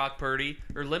film on Brock Purdy,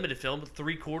 or limited film, but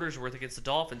 3 quarters worth against the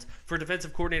Dolphins for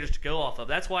defensive coordinators to go off of.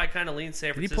 That's why I kind of lean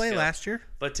San Did he Francisco. play last year?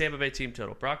 But Tampa Bay team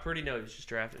total. Brock Purdy, no, he was just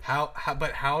drafted.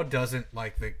 How doesn't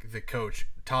the coach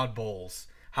Todd Bowles?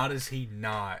 How does he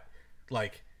not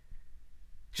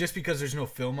just because there's no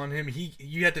film on him?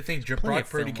 You have to think Brock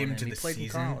Purdy came into the season. In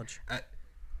college.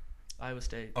 Iowa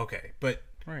State. Okay, but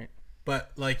Right.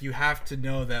 But you have to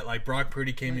know that Brock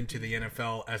Purdy came into the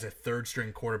NFL as a third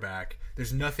string quarterback.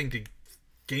 There's nothing to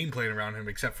game plan around him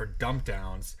except for dump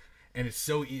downs, and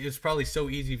it's probably so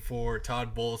easy for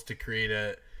Todd Bowles to create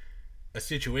a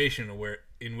situation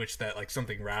in which that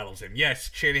something rattles him. Yes,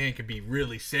 Shanahan could be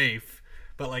really safe,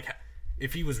 but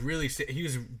if he was he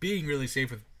was being really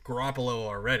safe with Garoppolo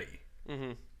already.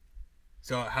 Mm-hmm.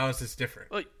 So how is this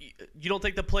different? Well, you don't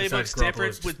think the playbook's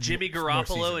different with Jimmy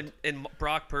Garoppolo and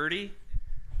Brock Purdy?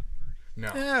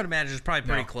 No. Yeah, I would imagine it's probably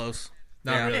pretty No. close.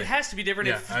 Not really. It has to be different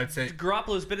if I'd say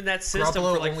Garoppolo's been in that system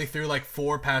Garoppolo for only threw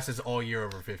 4 passes all year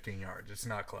over 15 yards. It's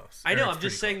not close. I know, It's I'm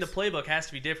just saying pretty close. the playbook has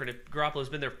to be different. If Garoppolo's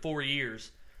been there 4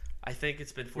 years, I think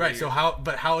it's been 4 Right, years. so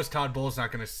how is Todd Bowles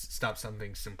not going to stop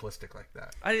something simplistic like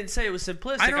that? I didn't say it was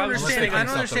simplistic. I don't was Unless saying they understand. I can don't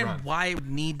stop the understand run. why it would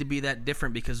need to be that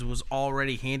different because it was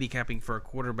already handicapping for a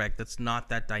quarterback that's not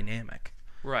that dynamic.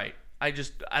 Right. I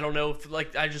don't know if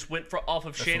I just went off of what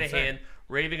I'm Shanahan saying.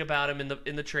 raving about him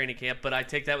in the training camp, but I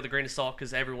take that with a grain of salt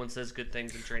because everyone says good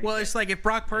things in training Well, camp. it's like if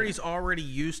Brock Purdy's already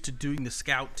used to doing the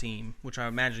scout team, which I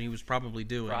imagine he was probably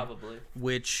doing. Probably.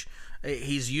 Which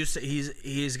he's used to.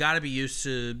 He's got to be used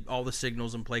to all the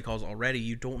signals and play calls already.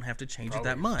 You don't have to change it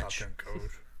that Probably much, top 10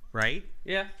 coach. right?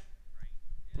 Yeah.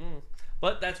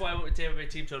 But that's why I went with Tampa Bay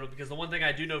team total because the one thing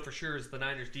I do know for sure is the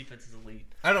Niners defense is elite.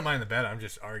 I don't mind the bet. I'm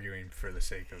just arguing for the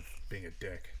sake of being a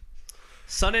dick.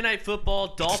 Sunday Night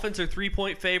Football, Dolphins are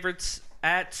 3-point favorites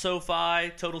at SoFi.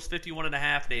 Totals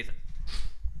 51.5. Nathan.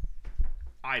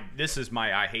 This is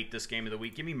my I hate this game of the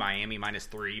week. Give me Miami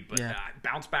 -3, but Yeah.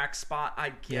 Bounce back spot, I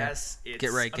guess. It's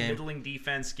Get right a game. middling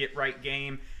defense, get right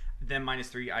game. Then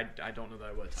 -3, I don't know that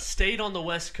I would touch. Stayed on the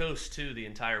West Coast, too, the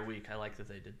entire week. I like that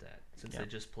they did that since they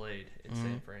just played in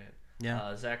San Fran.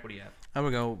 Yeah. Zach, what do you have? I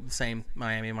would go same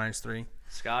Miami -3.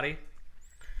 Scotty?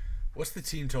 What's the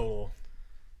team total?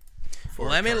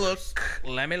 Let me look.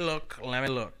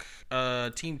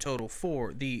 Team total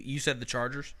for you said the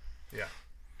Chargers? Yeah.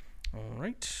 All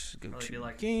right. Go to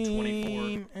like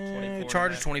game. 24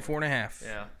 Chargers 24.5.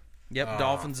 Yeah. Yep.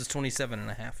 Dolphins is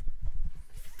 27.5.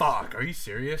 Fuck. Are you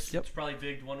serious? Yep. It's probably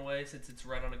bigged one way since it's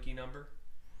right on a key number.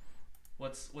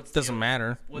 What's doesn't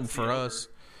matter what's for the us.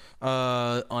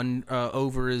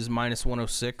 Over is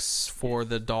 -106 for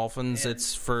the Dolphins. And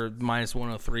it's for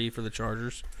 -103 for the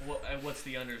Chargers. What's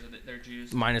the unders? They're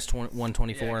juiced.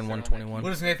 -124 and 121. What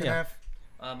does Nathan have?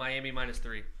 Miami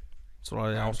 -3. That's what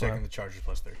I I'm also taking have. the Chargers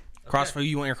 +3. Crossfire.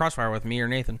 You want your crossfire with me or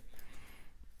Nathan?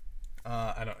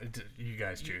 I don't. You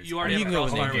guys choose. You already You have can a go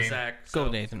with crossfire with Nathan. Zach. Go with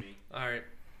so- Nathan. All right.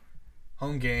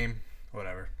 Home game.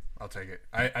 Whatever. I'll take it.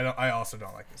 I also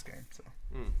don't like this game. So.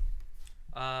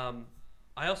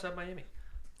 I also have Miami.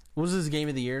 What was his game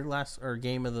of the year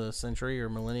game of the century or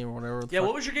millennium or whatever? Yeah,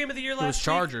 what was your game of the year last It was week?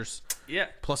 Chargers. Yeah.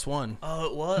 +1. Oh,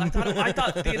 it was? I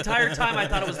thought the entire time I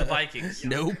thought it was the Vikings.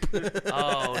 Nope.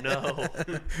 Oh, no.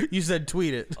 You said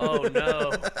tweet it. Oh,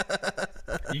 no.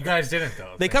 You guys didn't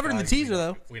though. They Thank covered in the God teaser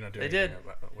though. We don't do They anything did.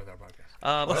 with our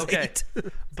podcast. Was Okay. 8.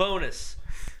 Bonus.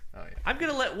 Oh yeah. I'm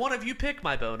going to let one of you pick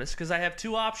my bonus because I have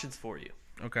two options for you.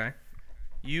 Okay.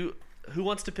 Who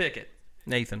wants to pick it?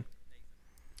 Nathan.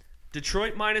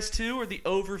 Detroit -2 or the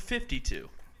over 52?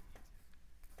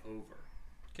 Over.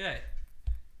 Okay.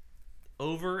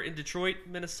 Over in Detroit,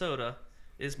 Minnesota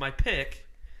is my pick.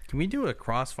 Can we do a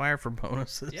crossfire for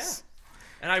bonuses? Yeah.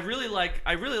 And I really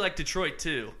like Detroit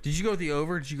too. Did you go with the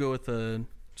over or did you go with the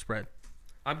spread?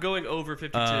 I'm going over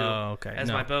 52 okay. as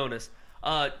No. my bonus.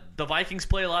 The Vikings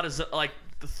play a lot of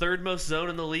the third most zone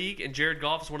in the league, and Jared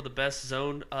Goff is one of the best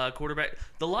zone quarterback.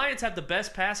 The Lions have the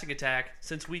best passing attack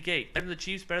since Week 8. Better than the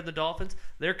Chiefs, better than the Dolphins.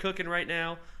 They're cooking right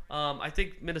now. I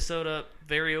think Minnesota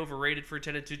very overrated for a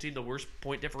 10-2 team. The worst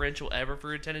point differential ever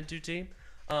for a 10-2 team.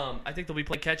 I think they'll be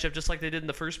playing catch up just like they did in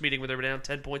the first meeting where they were down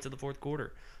 10 points in the fourth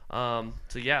quarter. So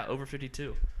yeah, over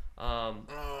 52. Go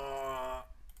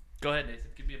ahead,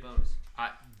 Nathan. Give me a bonus.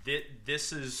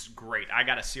 This is great. I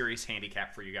got a serious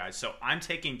handicap for you guys. So I'm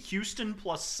taking Houston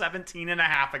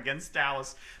 +17.5 against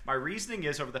Dallas. My reasoning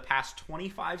is over the past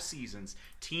 25 seasons,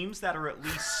 teams that are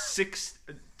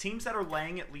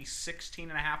laying at least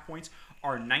 16.5 points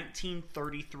are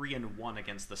 19-33-1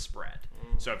 against the spread.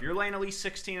 So if you're laying at least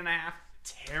 16.5,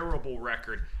 terrible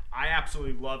record. I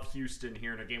absolutely love Houston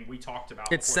here in a game we talked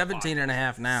about. It's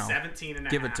 17.5 now. 17.5.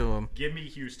 Give it to them. Give me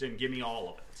Houston. Give me all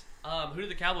of it. Who do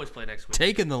the Cowboys play next week?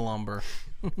 Taking the lumber.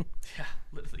 Yeah,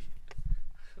 literally.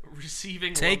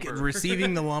 Receiving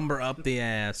the lumber up the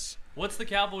ass. What's the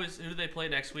Cowboys? Who do they play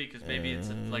next week? Because maybe it's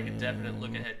a definite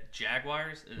look ahead.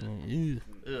 Jaguars?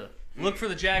 Ugh. Look for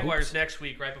the Jaguars next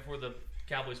week, right before the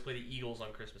Cowboys play the Eagles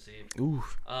on Christmas Eve. Ooh.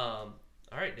 All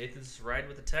right, Nathan's riding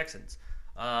with the Texans.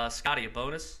 Scotty, a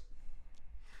bonus?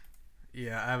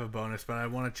 Yeah, I have a bonus, but I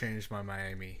want to change my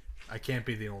Miami. I can't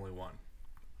be the only one.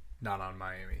 Not on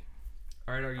Miami.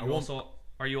 All right, I won't on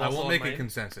make Miami? a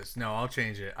consensus. No, I'll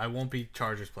change it. I won't be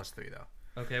Chargers +3 though.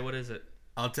 Okay, what is it?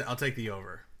 I'll take the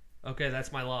over. Okay,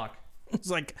 that's my lock. It's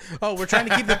like, we're trying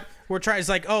to keep the we're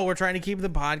trying to keep the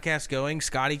podcast going.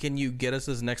 Scotty, can you get us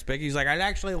his next pick? He's like, I'd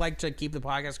actually like to keep the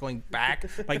podcast going back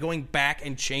by going back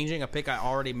and changing a pick I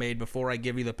already made before I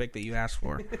give you the pick that you asked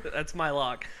for. That's my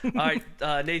lock. All right,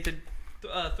 Nathan,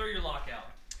 throw your lock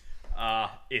out.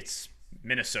 It's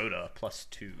Minnesota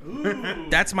 +2. Ooh.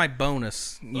 That's my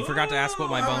bonus. You forgot to ask what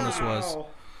my bonus was.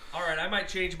 All right, I might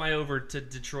change my over to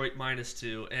Detroit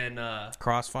 -2 and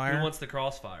Crossfire. who wants the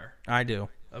crossfire? I do.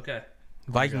 Okay.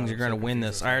 Vikings God, are going to I'm so win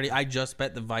confused this. I just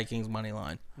bet the Vikings money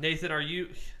line, Nathan, are you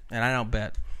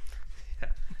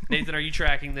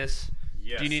tracking this?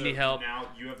 Yes, Do you need any help?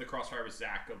 Now you have the crossfire with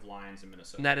Zack of Lions and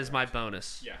Minnesota. And that is my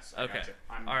bonus. Yes. Okay. Gotcha.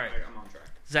 All right. I'm on track.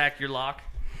 Zach, your lock?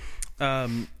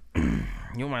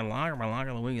 You want my lock or my lock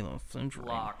of the week of the century?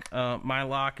 Lock. My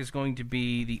lock is going to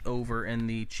be the over in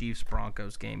the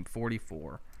Chiefs-Broncos game,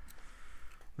 44.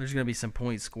 There's going to be some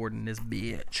points scored in this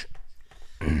bitch.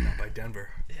 Not by Denver.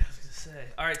 Yeah, I was going to say.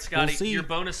 All right, Scotty, We'll see. your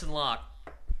bonus and lock.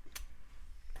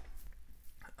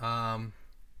 I'm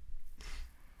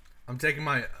taking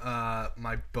my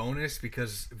my bonus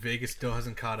because Vegas still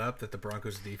hasn't caught up that the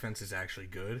Broncos defense is actually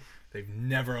good. They've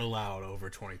never allowed over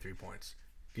 23 points.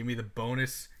 Give me the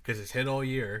bonus because it's hit all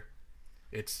year.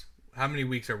 It's how many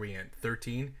weeks are we in?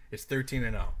 13. It's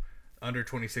 13-0, under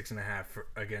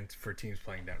 26.5 for teams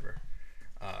playing Denver.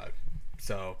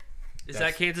 So Is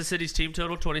that Kansas City's team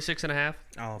total, 26.5?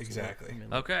 Exactly.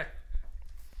 Okay.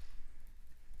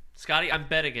 Scotty, I'm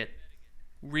betting it.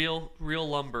 Real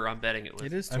lumber, I'm betting it with.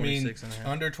 It is I mean, 26.5.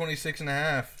 under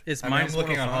 26.5. It's I'm minus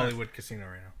looking on 105. Hollywood Casino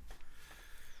right now.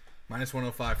 Minus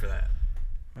 105 for that.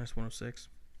 Minus 106.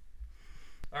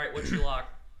 All right, what's your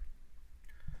lock?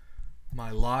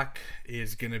 My lock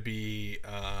is gonna be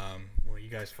well, you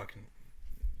guys went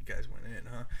in,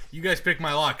 huh? You guys pick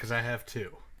my lock because I have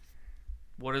two.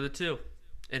 What are the two?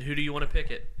 And who do you want to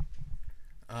pick it?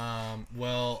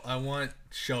 Well, I want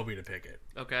Shelby to pick it.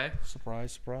 Okay.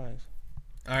 Surprise, surprise.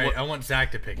 All right, I want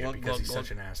Zack to pick it Glug, because glug, he's glug.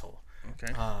 such an asshole.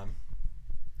 Okay.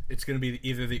 It's gonna be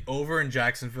either the over in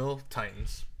Jacksonville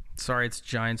Titans. Sorry, it's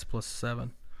Giants plus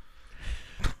 7.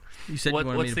 You said you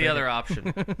wanted me What's to the pick other it.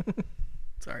 option?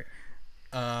 Sorry.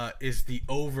 Is the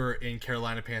over in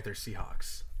Carolina Panthers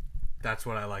Seahawks. That's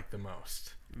what I like the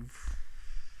most. What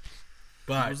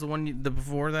But was the one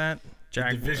before that? the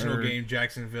divisional game,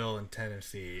 Jacksonville and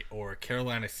Tennessee, or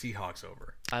Carolina Seahawks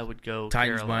over. I would go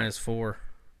Titans Carolina. minus 4.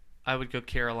 I would go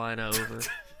Carolina over.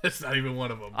 That's not even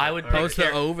one of them. I would All right.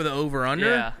 pick The over under?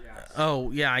 Yeah.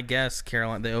 Oh, yeah, I guess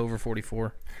Carolina, the over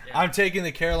 44. I'm taking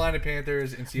the Carolina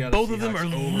Panthers and Seattle Both of them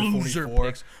Seahawks are over loser 44.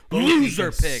 picks. Both Loser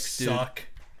teams picks, dude. suck.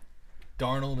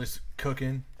 Darnold is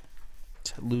cooking.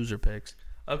 Loser picks.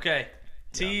 Okay.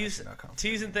 Yeah, I'm actually not confident.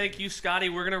 Tease and thank you, Scotty.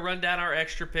 We're going to run down our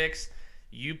extra picks.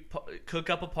 You cook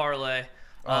up a parlay.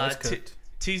 Oh, it's cooked.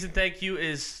 Tease and thank you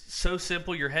is so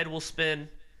simple. Your head will spin.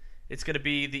 It's going to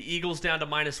be the Eagles down to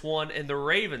 -1 and the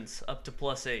Ravens up to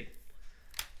 +8.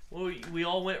 Well, we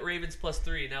all went Ravens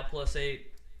 +3, now +8.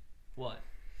 What?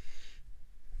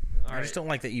 All I right. just don't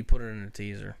like that you put it in a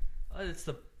teaser. It's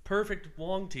the perfect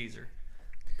long teaser.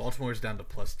 Baltimore's down to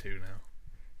 +2 now.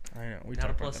 I know. We Down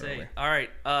to talked about that +8. earlier. All right,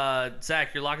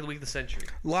 Zach, your lock of the week of the century.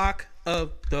 Lock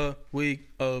of the week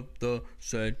of the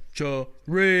century.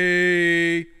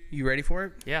 You ready for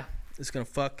it? Yeah. It's going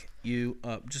to fuck you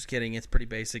up. Just kidding. It's pretty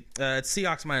basic. It's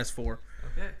Seahawks -4.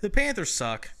 Okay. The Panthers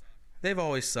suck. They've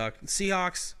always sucked.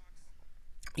 Seahawks,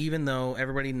 even though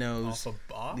everybody knows Off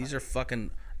a bye. these are fucking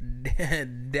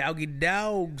doggy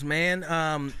dogs, man.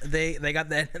 They got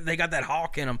that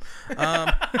hawk in them.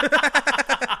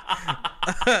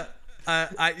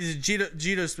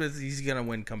 Geno Smith, he's gonna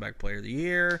win comeback player of the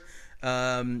year.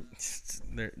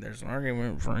 There's an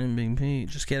argument for MVP.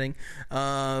 Just kidding.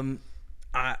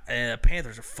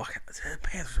 Panthers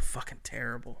are fucking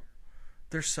terrible.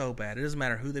 They're so bad. It doesn't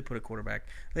matter who they put a quarterback.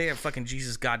 They have fucking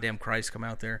Jesus goddamn Christ come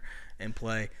out there and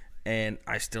play, and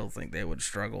I still think they would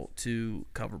struggle to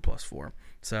cover +4.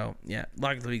 So, yeah,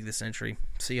 lock of the week of the century.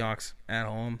 Seahawks at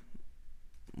home.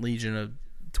 Legion of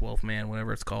 12th man,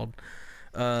 whatever it's called.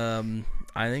 I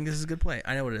think this is a good play.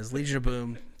 I know what it is. Legion of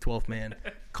Boom, 12th man.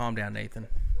 Calm down, Nathan.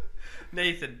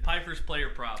 Nathan, Piper's player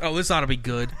prop. Oh, this ought to be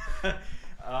good.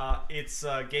 It's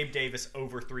Gabe Davis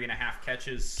over 3.5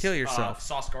 catches. Kill yourself.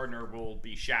 Sauce Gardner will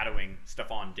be shadowing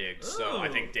Stephon Diggs, so I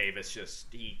Ooh. think Davis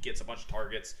he gets a bunch of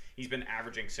targets. He's been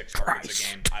averaging 6 targets a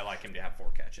game. I like him to have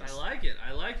 4 catches. I like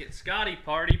it. Scotty,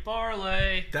 party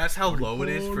parlay. That's how low it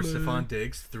is for Stephon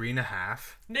Diggs,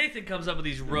 3.5. Nathan comes up with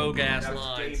these rogue ass That was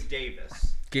lines. Gabe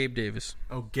Davis. Gabe Davis.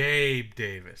 Oh, Gabe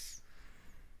Davis.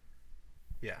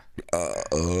 Yeah.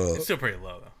 It's still pretty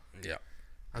low though. Yeah.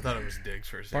 I thought it was Diggs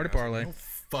for a second. Party I was like, parlay. no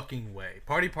fucking way.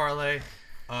 Party parlay.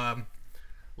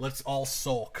 Let's all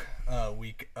sulk.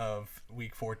 Week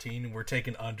 14. We're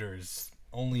taking unders.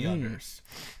 Only unders.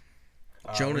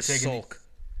 Jonas we're taking Salk.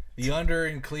 The under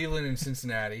in Cleveland and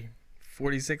Cincinnati.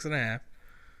 46.5.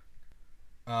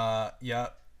 Yeah.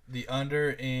 The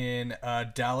under in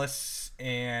Dallas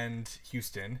and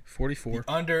Houston. 44.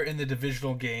 The under in the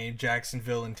divisional game,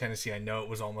 Jacksonville and Tennessee. I know it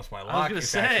was almost my lock. gonna It's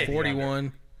say. actually the under.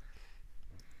 41.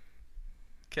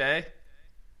 Okay.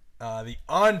 The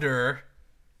under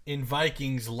in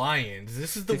Vikings Lions.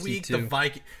 This is the week 52. the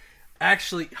Viking.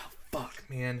 Actually, oh, fuck,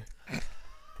 man. We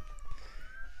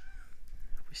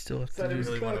still have I to do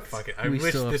really want to fuck it. I We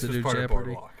wish still have this to was do part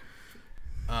Jeopardy. of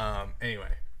Boardwalk.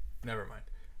 Anyway, never mind.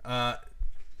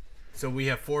 So we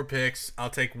have 4 picks. I'll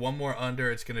take one more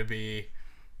under. It's gonna be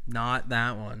Not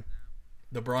that one.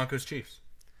 the Broncos Chiefs.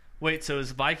 Wait, so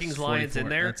is Vikings Lions in 44.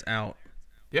 there? That's out.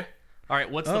 Yeah. All right,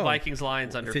 what's the Oh. Vikings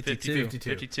Lions under? 52.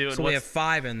 52. And So we what's, have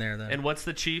 5 in there then. and what's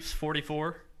the Chiefs?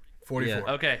 44? 44.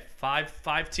 Yeah. Okay,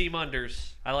 five team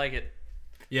unders. I like it.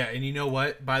 Yeah, and you know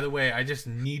what? By the way, I just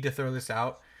need to throw this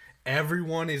out.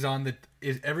 Everyone's on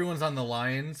the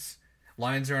Lions.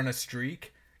 Lions are on a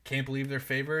streak. Can't believe they're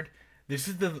favored. This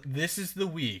is the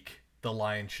week the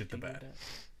Lions shit the bed.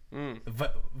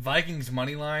 Vikings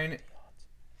money line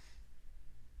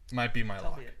might be my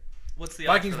lock. What's the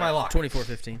Vikings odds for my that? lock.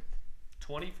 24-15.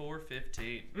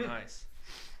 24-15. Nice.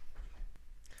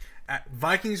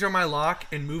 Vikings are my lock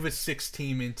and move a 6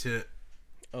 team into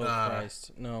Oh,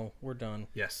 Christ. No, we're done.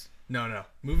 yes. No.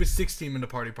 Move a 6 team into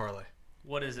party parlay.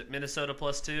 What is it? Minnesota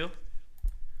 +2?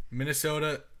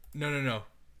 Minnesota No.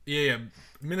 Yeah.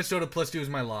 Minnesota +2 is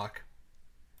my lock.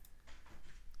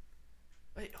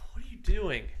 Wait, what are you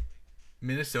doing?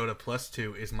 Minnesota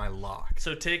 +2 is my lock.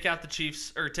 So take out the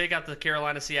Chiefs, or take out the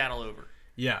Carolina-Seattle over.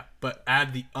 Yeah, but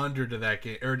add the under to that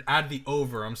game, or add the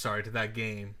over, to that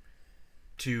game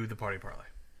to the party parlay.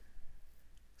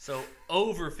 So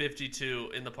over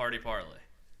 52 in the party parlay.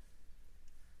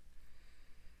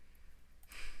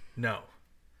 No.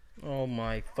 Oh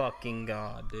my fucking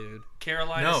god, dude.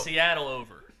 Carolina-Seattle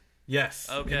over. Yes.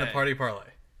 Okay. In the party parlay.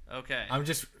 Okay. I'm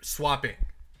just swapping.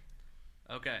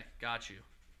 Okay, got you.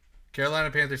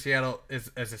 Carolina Panthers Seattle is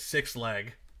as a 6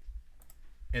 leg,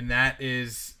 and that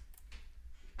is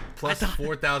plus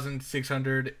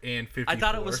 4,654. I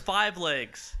thought it was 5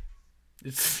 legs.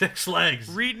 It's 6 legs.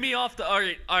 Read me off the. All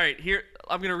right. Here,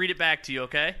 I'm gonna read it back to you.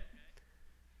 Okay.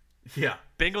 Yeah.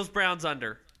 Bengals Browns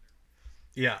under.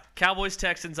 Yeah. Cowboys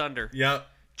Texans under. Yep.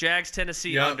 Jags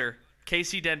Tennessee Yep. under.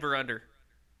 KC Denver under.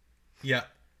 Yeah.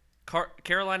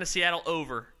 Carolina Seattle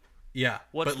over. Yeah.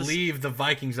 What's but the leave the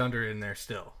Vikings under in there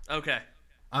still. Okay.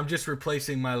 I'm just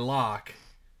replacing my lock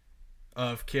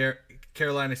of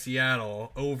Carolina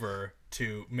Seattle over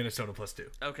to Minnesota +2.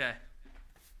 Okay.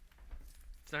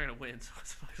 It's not gonna win, so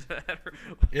what's the matter?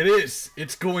 It is.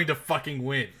 It's going to fucking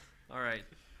win. All right.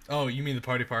 Oh, you mean the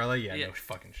party parlay? Yeah. Yeah. No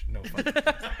fucking.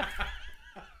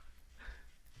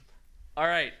 All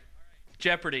right.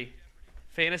 Jeopardy.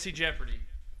 Fantasy Jeopardy.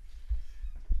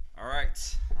 All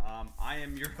right. I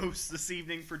am your host this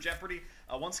evening for Jeopardy.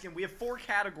 Once again, we have 4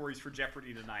 categories for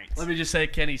Jeopardy tonight. Let me just say,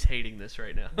 Kenny's hating this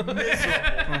right now. Miserable.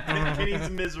 Kenny's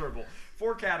miserable.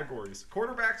 4 categories: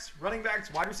 quarterbacks, running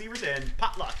backs, wide receivers, and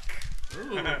potluck.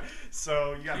 Ooh.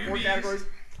 So you got 4 QBs, categories.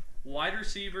 Wide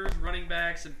receivers, running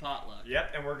backs, and potluck.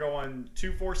 Yep, and we're going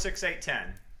 2, 4, 6, 8,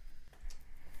 10.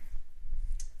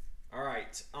 All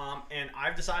right, and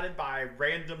I've decided by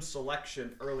random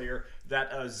selection earlier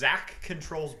that Zack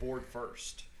controls board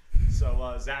first.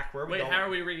 So Zack, where are we going? Wait, how are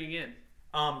we ringing in?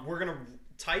 We're gonna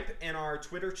type in our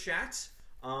Twitter chat.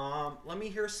 Let me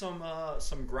hear some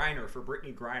Griner for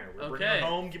Brittney Griner. We're bringing her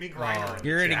home. Give me Griner.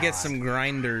 You're ready to get some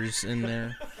grinders in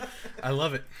there. I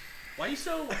love it. Why are you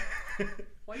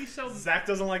so Zack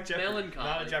doesn't like Jeopardy. melancholy?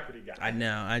 Not a Jeopardy guy. I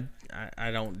know.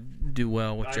 I don't do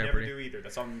well with I Jeopardy. never do either.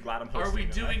 That's why I'm glad I'm hosting. Are we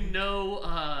tonight.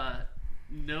 doing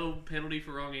no penalty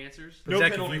for wrong answers? But No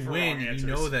Zach, penalty if you for win, wrong you answers.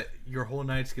 know that your whole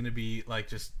night's going to be like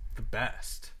just the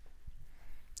best.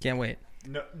 Can't wait.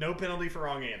 No penalty for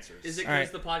wrong answers. Is it All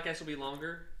because right. the podcast will be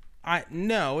longer?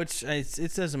 No, it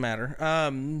doesn't matter. Do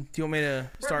you want me to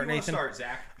start, Where do you Nathan? want to start,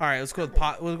 Zack? All right, let's go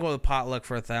with potluck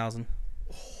for 1,000.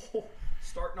 Oh,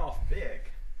 starting off big.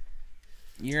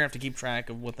 You're gonna have to keep track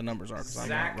of what the numbers are because I'm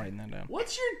Zach. not writing that down.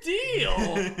 What's your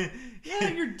deal? Yeah,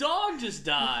 your dog just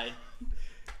died.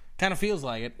 Kind of feels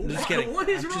like it. I'm just kidding. What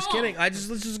is I'm just wrong? kidding. Let's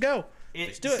just go.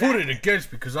 Let's do it. Put it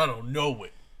against me because I don't know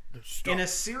it. In a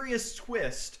serious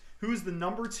twist, who's the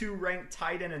number 2 ranked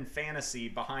tight end in fantasy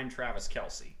behind Travis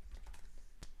Kelce?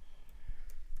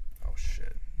 Oh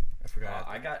shit! I forgot.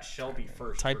 I got Shelby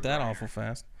first. Type for that Griner. awful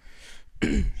fast.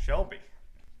 Shelby.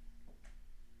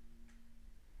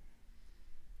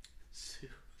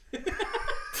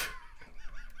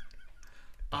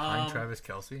 Behind Travis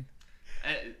Kelce.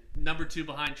 Number 2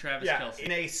 behind Travis Yeah, Kelce.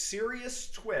 in a serious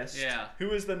twist, Yeah.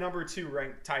 who is the number 2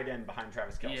 ranked tight end behind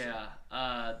Travis Kelce?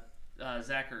 Yeah.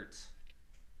 Zach Ertz.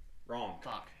 Wrong.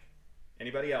 Fuck.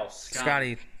 Anybody else?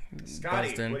 Scotty. Scotty,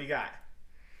 buzzed in. what do you got?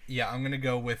 Yeah, I'm gonna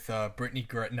go with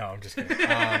Brittney. No, I'm just kidding.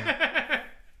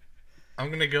 I'm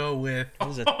gonna go with That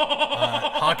is a,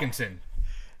 Hawkinson.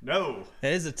 No.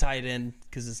 that is a tight end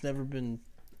because it's never been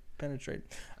penetrated.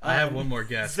 I have one more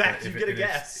guess. Zach, but you if get a it is-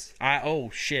 guess. Oh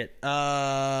shit. In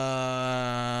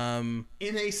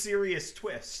a serious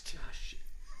twist.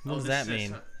 What does that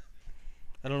mean?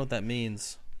 I don't know what that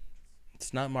means.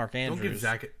 It's not Mark Andrews. Don't give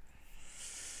Zach it.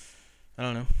 I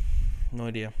don't know. No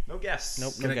idea. No guess.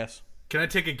 Nope. Can No I- guess. Can I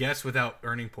take a guess without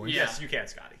earning points? Yeah. Yes, you can,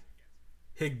 Scotty.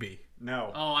 Higby. No.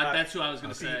 Oh, that's who I was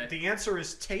going to say. The answer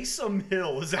is Taysom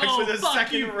Hill. Is actually the fuck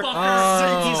second you, round.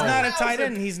 fucker. He's not a tight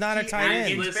end. He's not a tight in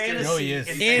end. listed- No, he is.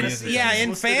 In Fantasy.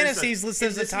 fantasies listed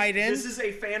as a tight end. This is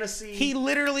a fantasy. He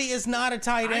literally is not a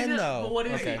tight I end know, though. but what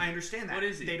is okay. he? I understand that. What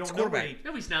is he? They don't It's know what quarterback. he-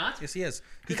 No, he's not. Yes, he is.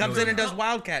 He comes in and does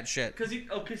wildcat shit. Because he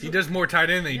He does more tight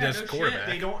end than he Yeah, does no shit. quarterback.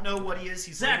 They don't know what he is.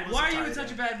 He's Zach, labeled why as are you in tight such a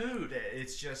end. bad mood?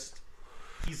 It's just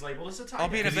he's labeled as a tight I'll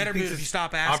be in a end. better He mood thinks if you it's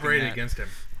stop asking operated that. against him.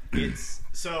 It's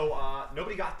so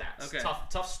nobody got that. Okay.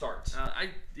 Tough start.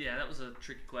 That was a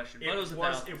tricky question. But it was a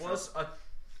tricky one.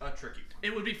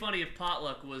 It would be funny if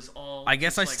potluck was all. I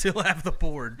guess I just still have the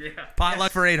board. Yeah.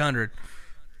 Potluck for 800.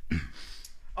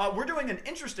 We're doing an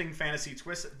interesting fantasy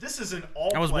twist. This is an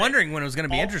all. I was wondering when it was going to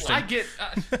be All interesting. I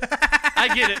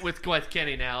get it with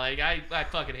Kenny now. Like I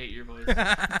fucking hate your voice. This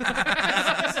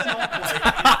is an all play.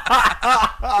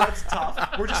 That's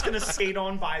tough. We're just gonna skate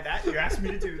on by that. You asked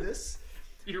me to do this.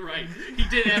 You're right. He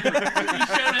did effort. He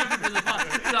showed effort for the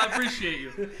podcast. So I appreciate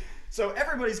you. So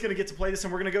everybody's going to get to play this,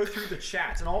 and we're going to go through the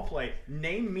chats and all play.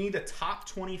 Name me the top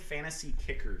 20 fantasy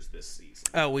kickers this season.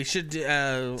 Oh, we should do...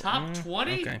 Top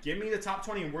 20? Okay. Give me the top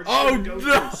 20, and we're just going to go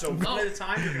through. So one at a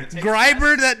time, you're going to take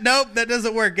Griber, that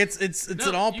doesn't work. It's No,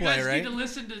 an all you play, guys right? need to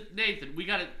listen to Nathan. We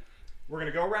got it We're going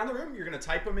to go around the room. You're going to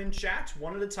type them in chat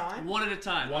one at a time. one at a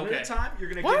time. One Okay. at a time. You're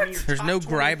going to What? give me your There's top no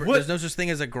 20. Griber. What? There's no such thing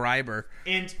as a Griber.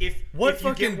 And if What if you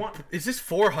fucking get one, is this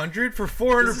 400 for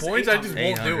 400 This is points? I just 800.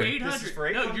 won't do it. 800. This is for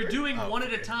No, 800? you're doing Oh, one at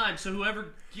a okay. time. So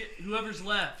whoever's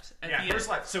left at the end. first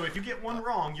left. So if you get one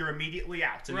wrong, you're immediately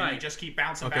out, and then you Right. just keep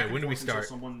bouncing Okay, back and when do we forth until start?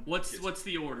 someone What's gets-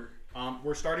 the order?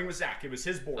 We're starting with Zach. It was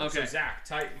his board. So Okay. Zach,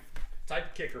 type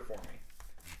kicker for me.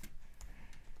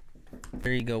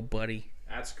 There you go, buddy.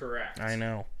 That's correct. I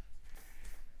know.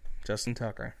 Justin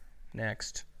Tucker.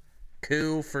 Next.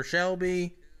 Coup for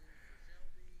Shelby.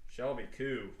 Shelby,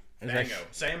 Koo, Is that Bango.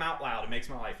 Say them out loud. It makes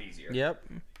my life easier. Yep.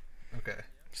 Okay.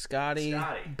 Scotty.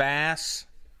 Scotty. Bass.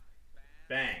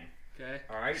 Bang. Okay.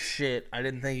 All right. Shit, I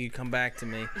didn't think you'd come back to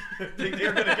me. Think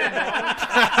you're gonna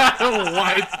get wrong?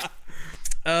 What?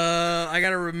 I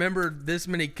gotta remember this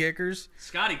many kickers.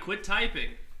 Scotty, quit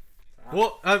typing.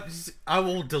 Well, I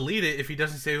will delete it if he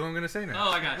doesn't say who I'm going to say now.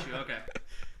 Oh, I got you.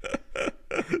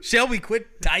 Okay. Shelby,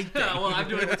 quit typing. Well, I'm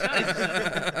doing what Scotty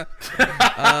said. It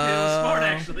was smart,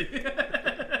 actually.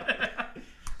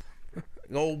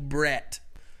 Old Brett.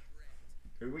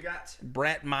 Who we got?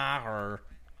 Brett Maher.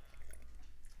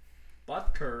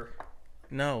 Butker.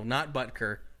 No, not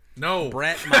Butker. No.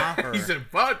 Brett Maher. He said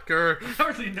Butker. I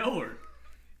hardly know her.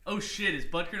 Oh, shit. Is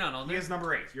Butker not on He there? is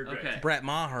number 8. You're good. Okay. Brett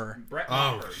Maher. Brett Oh,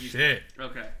 Maher. He's shit.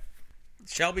 Okay.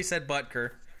 Shelby said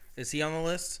Butker. Is he on the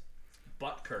list?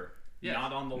 Butker. Yeah.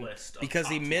 Not on the list. Of Because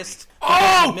top he 20. missed.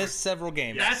 Oh! He missed several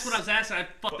games. That's what I was asking. I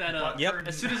fucked that up. Yep.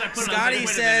 As soon as I put it on, Scotty I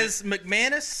was like, wait a says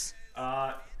McManus.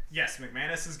 Yes,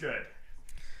 McManus is good.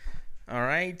 All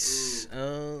right.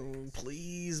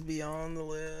 Please be on the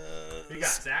list. Who you got,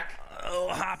 Zach? Oh,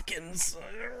 Hopkins.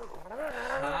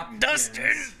 Hopkins.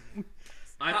 Dustin.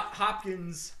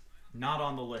 Hopkins. Not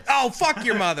on the list. Oh, fuck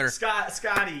your mother.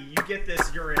 Scotty, you get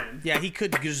this. You're in. Yeah, he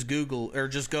could just Google or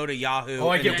just go to Yahoo. Oh,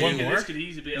 I and get do- one more? This could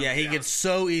easily be Yeah, he could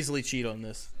so easily cheat on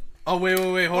this. Oh, wait.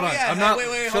 Hold on. yeah, I'm not. wait,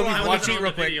 hold Shelby's on, let me watching. cheat on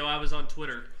real the quick. video. I was on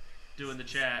Twitter doing the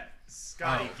chat.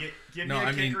 Scotty, give No, me a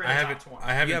I mean, kicker I in the haven't. top 20.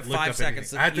 I haven't You have looked 5 up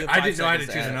seconds. anything. You have I 5 didn't know I had to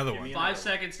seconds to choose add. another Give me one. 5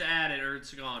 seconds to add it, or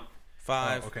it's gone.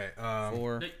 5, Oh, okay.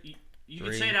 4. No, you can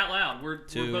Three, say it out loud. We're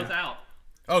 2. both out.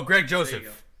 Oh, Greg There you Joseph.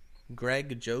 go.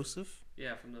 Greg Joseph.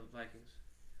 Yeah, from the Vikings.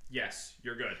 Yes,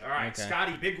 you're good. All right, Okay.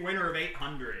 Scotty, big winner of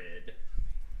 800.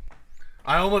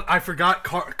 I forgot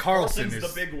Carlson Carlson's is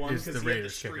the big one is the because he had the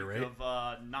Raiders streak kicker, right?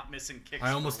 of not missing kicks.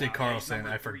 I almost for a did while. Yeah, Carlson. he's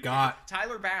number I 3. forgot.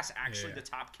 Tyler Bass actually Yeah. the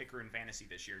top kicker in fantasy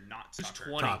this year, not Who's Tucker.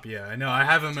 20? Top, yeah, I know. I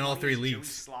have him in all 3 Joey leagues.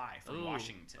 Sly from Ooh,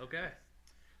 Washington. Okay.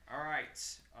 All right,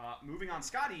 moving on.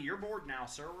 Scotty, you're bored now,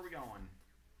 sir. Where are we going?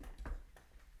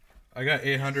 I got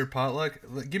 800 potluck.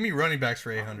 Give me running backs for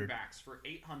Running 800. backs for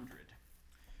 800.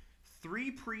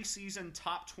 3 preseason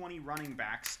top 20 running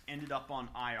backs ended up on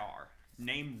IR.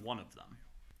 Name one of them.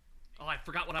 Oh, I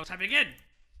forgot what I was typing in.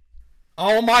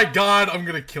 Oh my god, I'm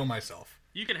gonna kill myself.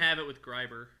 You can have it with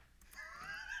Griber.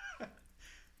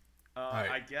 right.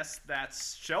 I guess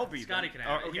that's Shelby. Scotty then. can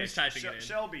have it. He was typing it in.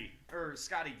 Shelby or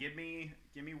Scotty, give me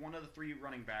one of the 3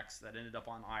 running backs that ended up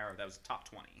on IR. That was top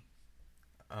 20.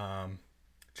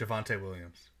 Javonte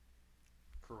Williams.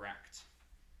 Correct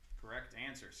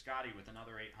answer. Scotty with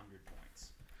another 800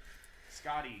 points.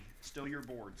 Scotty, still your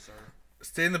board, sir.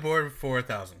 Stay on the board for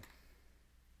 1,000.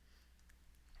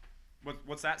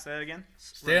 What's that? Say that again.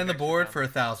 Stay on the board for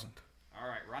 1,000. All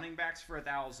right, running backs for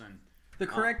 1,000. The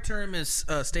correct term is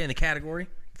stay in the category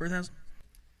for 1,000.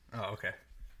 Oh, okay.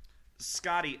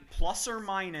 Scotty, plus or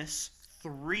minus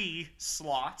 3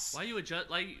 slots. Why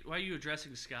are you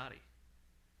addressing Scotty?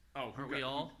 Oh, Aren't we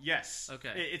all? Yes.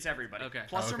 Okay. It's everybody. Okay.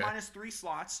 Plus Oh, or okay. minus 3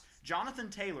 slots. Jonathan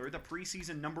Taylor, the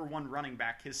preseason number 1 running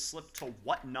back, has slipped to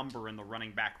what number in the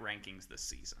running back rankings this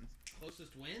season?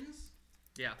 Closest wins?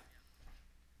 Yeah.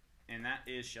 And that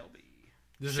is Shelby.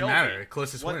 Doesn't Shelby, matter.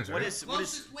 Closest wins, what right? is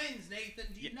wins, Nathan.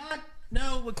 Do you not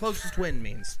know what closest win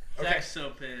means? Okay. Zach's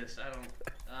so pissed. I don't.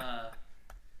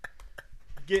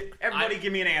 Everybody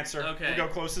give me an answer. Okay. We'll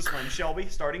go closest win. Shelby,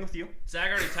 starting with you. Zach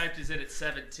already typed his in at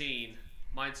 17.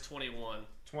 Mine's 21.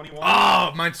 21.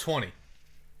 Oh, mine's 20.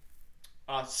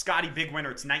 Scotty, big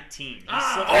winner. It's 19. He's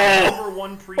number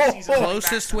one preseason.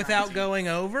 Closest without going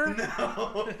over?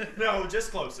 No,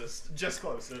 just closest. Just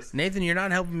closest. Nathan, you're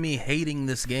not helping me hating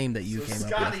this game that you came up with.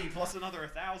 Scotty plus another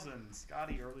 1,000.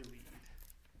 Scotty early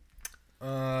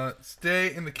lead.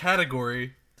 Stay in the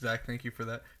category. Zach, thank you for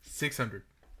that. 600.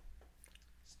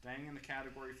 Staying in the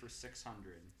category for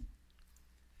 600.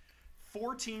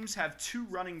 4 teams have 2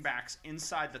 running backs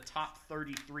inside the top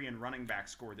 33 in running back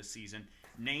score this season.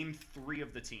 Name 3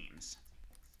 of the teams.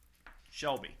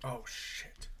 Shelby. Oh,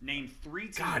 shit. Name 3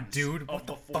 teams what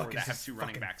the 4 fuck that is have this 2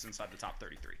 running backs inside the top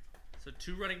 33. So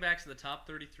 2 running backs in the top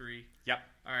 33. Yep.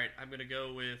 All right, I'm going to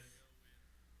go with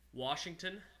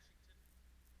Washington.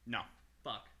 No.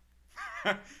 Fuck.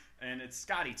 And it's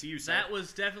Scotty, to you, sir. That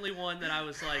was definitely one that I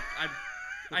was like,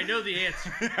 I know the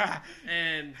answer.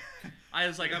 And I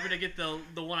was like, I'm going to get the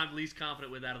one I'm least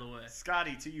confident with out of the way.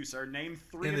 Scotty, to you, sir. Name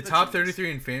 3 in of the the top teams.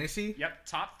 33 in fantasy? Yep,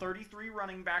 top 33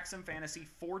 running backs in fantasy.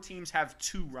 4 teams have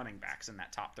 2 running backs in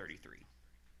that top 33.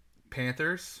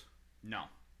 Panthers? No.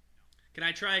 Can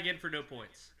I try again for no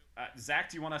points? Zach,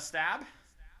 do you want to stab?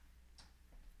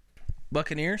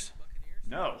 Buccaneers?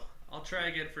 No. I'll try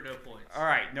again for no points. All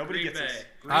right, nobody Green gets Bay. this.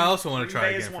 I also want to Green try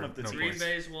Bay again is one for of the no teams. Green points.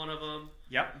 Bay's one of them.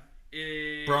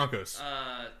 Yep. Broncos.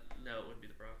 No, it wouldn't be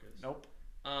the Broncos. Nope.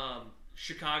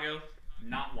 Chicago.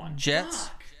 Not one. Jets?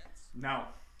 Fuck. No.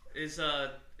 Is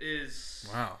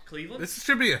Wow. Cleveland? This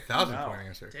should be a 1,000 No. point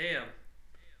answer. Damn.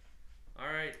 All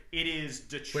right. It is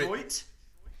Detroit.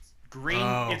 Green.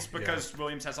 Oh, It's because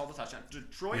Williams has all the touchdowns.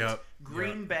 Detroit, Yep.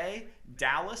 Green Bay,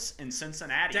 Dallas, and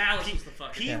Cincinnati. Dallas is the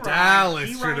fucking. P. Ryan, Dallas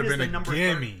P. should Ryan have is been the a number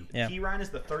gimme. Yeah. P. Ryan is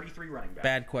the 33 running back.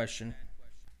 Bad question.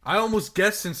 I almost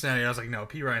guessed Cincinnati. I was like, no,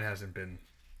 P. Ryan hasn't been.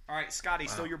 All right, Scotty,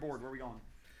 still your board. Where are we going?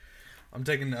 I'm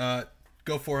taking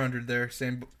go 400 there.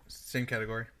 Same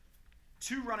category.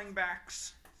 2 running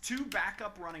backs. 2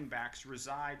 backup running backs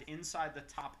reside inside the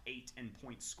top 8 in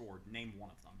points scored. Name one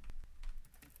of them.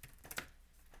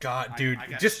 God, dude, I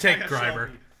got- just I take got Grimer.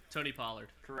 Shelby. Tony Pollard.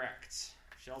 Correct.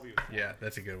 Shelby. Yeah,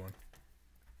 that's a good one.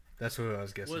 That's what I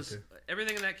was guessing Was too.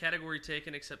 everything in that category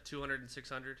taken except 200 and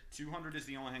 600? 200 is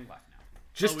the only thing left now.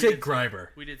 Just we take did- Grimer.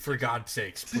 we did For 600. God's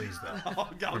sakes, please, though.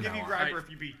 I'll give you now on. Grimer Right. if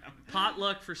you beat him.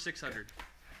 Potluck for 600.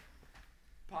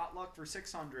 Potluck for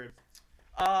 600.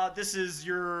 This is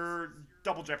your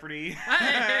double Jeopardy.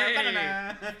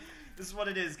 Hey! This is what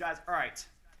it is, guys. All right.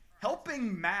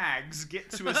 Helping Mags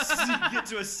get to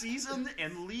a season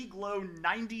and league low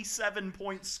 97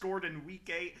 points scored in week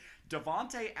 8.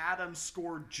 Devontae Adams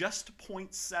scored just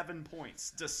 0.7 points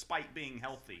despite being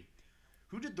healthy.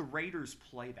 Who did the Raiders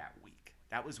play that week?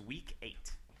 That was week 8.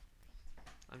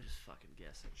 I'm just fucking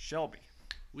guessing. Shelby.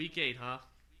 Week 8, huh?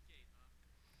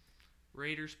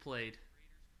 Raiders played.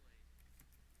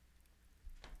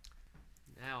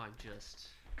 Now I'm just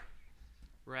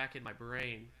racking my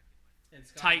brain. And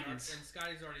Titans. And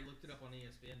Scotty's already looked it up on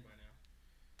ESPN by now.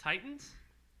 Titans?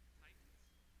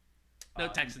 No,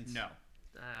 Texans. No.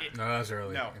 No, that was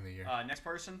early No. in the year. Next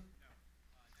person.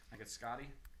 I get Scotty.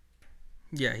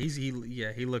 Yeah, he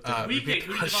looked it up. Week 8.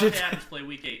 Who did Shit. Devontae Adams play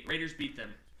week 8? Raiders beat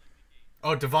them.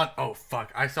 Oh, Oh,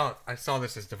 fuck. I saw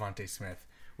this as Devontae Smith.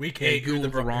 Week Yeah, 8. Who,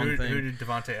 Googled the wrong who, thing. who did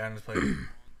Devontae Adams play?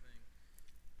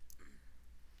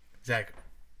 Zach.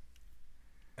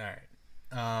 All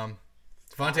right.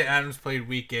 Devontae Adams played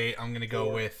week 8. I'm gonna go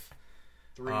 4, with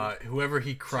 3, whoever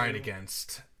he cried 2.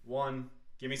 against. 1.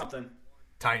 Give me something.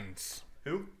 Titans.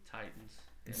 Who? Titans.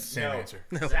 Same No. answer.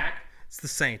 No, Zach. it's the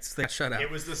Saints. They got shut out. It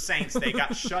was the Saints. They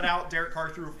got shut out. Derek Carr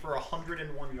threw for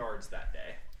 101 yards that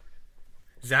day.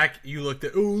 Zach, you looked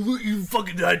at. Oh, look, you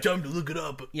fucking had time to look it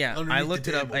up. Yeah, underneath I the looked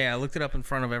it up. table. Yeah, I looked it up in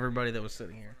front of everybody that was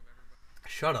sitting here.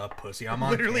 Shut up, pussy. I'm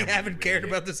on. Literally camera, haven't you cared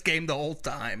idiot. about this game the whole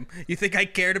time. You think I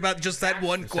cared about just that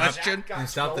one question? Zach And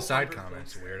stop the side 1,200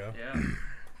 comments, points. weirdo.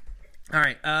 Yeah.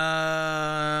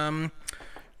 All right.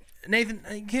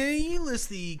 Nathan, can you list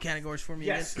the categories for me?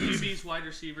 Yes. again? QBs, wide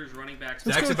receivers, running backs.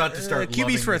 Zach's go, about to start QBs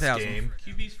loving for this 1,000. game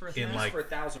QBs for a in thousand. like For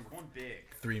 1,000. We're going big.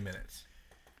 3 minutes.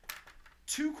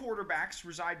 2 quarterbacks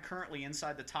reside currently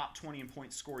inside the top 20 in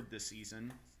points scored this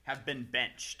season. Have been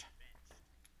benched.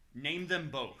 Name them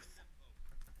both.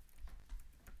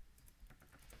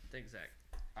 I think Zach.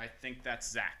 I think that's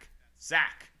Zach.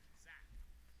 Zach.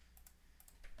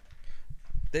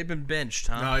 They've been benched,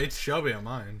 huh? No, it's Shelby on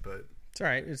mine, but It's all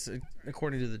right. It's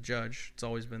according to the judge. It's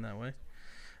always been that way.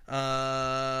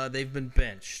 They've been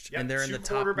benched, Yep, and they're in 2 the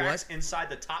top quarterbacks what? inside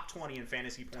the top 20 in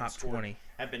fantasy points Top scored 20.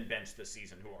 have been benched this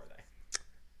season. Who are they?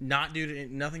 Not due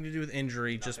to nothing to do with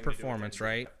injury, just Nothing to do with performance, injury,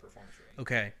 right? but performance rating.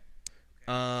 Okay.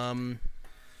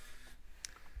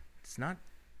 It's not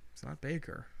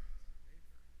Baker.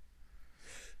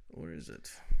 What is it?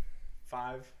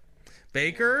 5,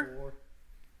 Baker. 4,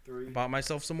 3. Bought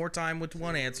myself some more time with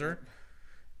one answer.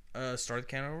 Start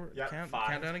the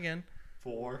countdown again.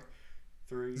 4,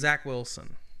 3. Zach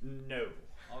Wilson. No.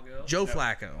 I'll go. Joe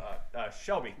Flacco.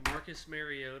 Shelby. Marcus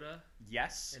Mariota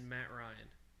Yes. and Matt Ryan.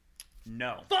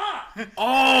 No. Fuck!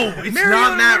 Oh, it's Mariota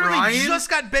not Matt literally Ryan. just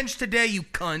got benched today, you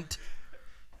cunt.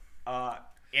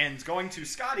 And going to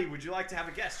Scotty, would you like to have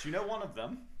a guess? You know one of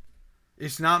them.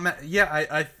 It's not Matt. Yeah,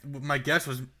 I my guess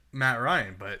was Matt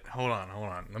Ryan, but hold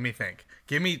on. Let me think.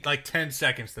 Give me like 10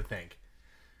 seconds to think.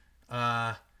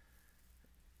 I'm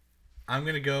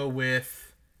gonna go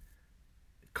with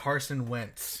Carson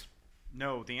Wentz.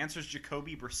 No, the answer is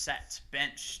Jacoby Brissett.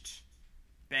 Benched.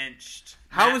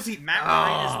 How is he? Matt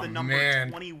Ryan is the number man.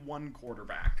 21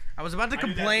 quarterback. I was about to I knew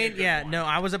that'd complain. be a good Yeah, one. no,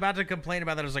 I was about to complain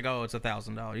about that. I was like, oh, it's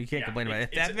 $1,000. You can't Yeah, complain about it.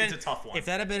 it's a tough one. If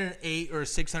that had been an $800 or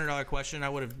 $600 question, I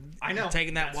would I know. have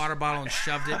taken that water bottle and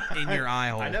shoved it in your eye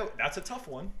hole. I know. That's a tough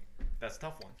one.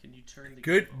 Can you turn the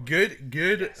Good.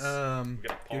 Yes.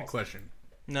 Good question.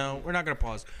 No, we're not gonna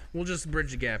pause. We'll just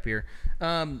bridge the gap here.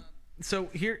 So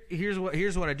here's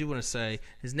what I do want to say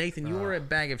is, Nathan, you are a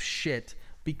bag of shit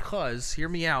because, hear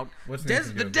me out. What's Nathan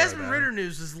The doing about Desmond that? Ritter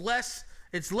news is less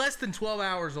than 12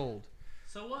 hours old,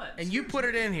 So what? and you put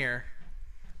it in here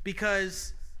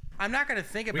because I'm not gonna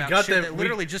think We about got shit the. that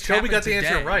literally just Shelby happened got the answer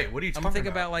today. right. What are you I'm talking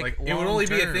thinking about like it would only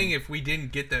be a long-term. thing if we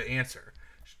didn't get the answer.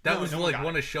 That was no, like got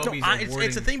one it. of Shelby's. No, it's a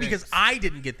awarding thing because things. I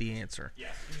didn't get the answer.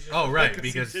 Yes. Oh right, Because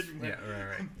because he didn't win. yeah,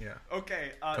 right, yeah.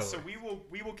 Okay, so Totally.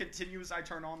 we will continue as I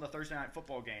turn on the Thursday night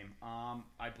football game.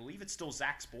 I believe it's still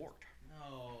Zach's board.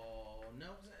 No.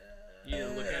 You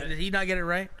didn't look at Did it. he not get it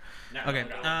right? No, Okay,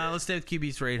 no. let's stay with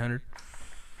QBs for 800.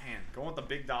 Man, going with the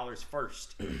big dollars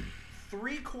first.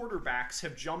 3 quarterbacks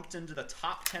have jumped into the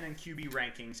top 10 in QB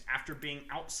rankings after being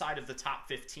outside of the top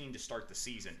 15 to start the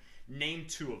season. Name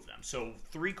 2 of them. So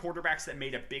 3 quarterbacks that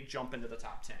made a big jump into the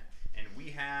top 10. And we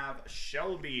have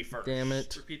Shelby first. Damn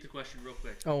it. Repeat the question real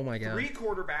quick. Oh my god. 3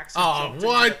 quarterbacks have jumped into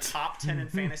what? the top 10 in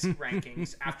fantasy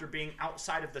rankings after being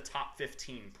outside of the top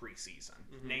 15 preseason.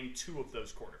 Name 2 of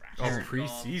those quarterbacks. Oh,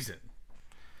 preseason.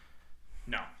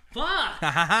 No. Fuck!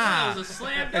 That was a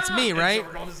slam dunk. That's me, So right?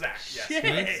 we're going to Zach. Yes. Shit.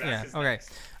 Zach Yeah. is Okay.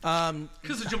 next.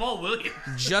 Because of Jamal Williams.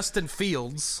 Justin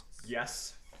Fields.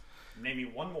 Yes. Name me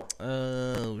one more.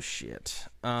 Oh shit.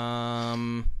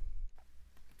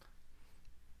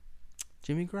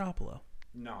 Jimmy Garoppolo.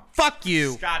 No. Fuck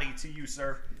you. Scotty, to you,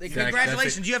 sir.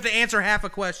 Congratulations. You have to answer half a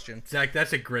question. Zach,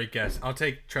 that's a great guess. I'll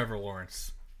take Trevor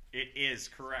Lawrence. It is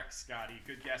correct, Scotty.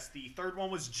 Good guess. The third one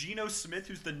was Geno Smith,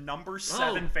 who's the number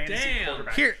 7 fantasy damn.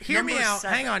 quarterback. Hear me Number out.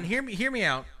 7. Hang on. Hear me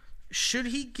out. Should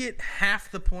he get half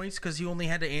the points because he only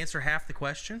had to answer half the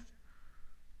question?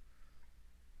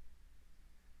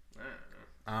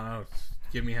 I don't know.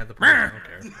 Give me half the points. I don't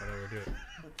care. Whatever, do it.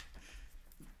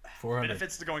 400.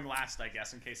 Benefits to going last, I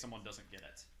guess, in case someone doesn't get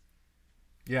it.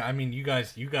 Yeah, I mean, you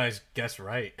guys guess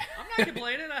right. I'm not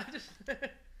complaining. I just.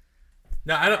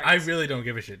 No, I don't. All right. I really don't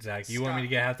give a shit, Zach. You want me to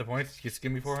get half the points? Just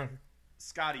give me 400.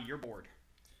 Scotty, you're bored.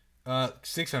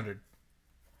 600.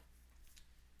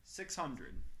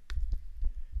 600.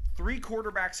 3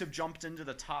 quarterbacks have jumped into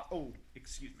the top. Oh,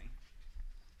 excuse me.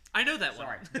 I know that one.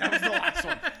 Sorry, that was the last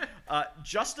one.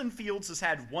 Justin Fields has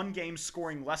had 1 game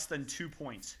scoring less than 2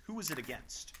 points. Who was it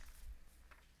against?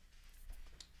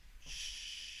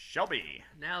 Shelby.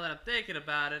 Now that I'm thinking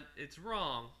about it, it's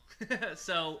wrong.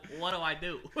 So what do I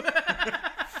do? What do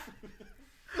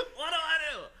I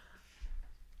do?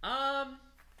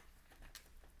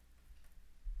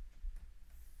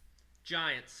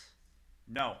 Giants.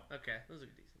 No. Okay, those are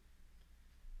decent.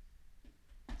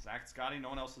 Zach, Scotty, no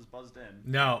one else has buzzed in.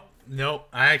 No, nope.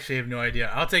 I actually have no idea.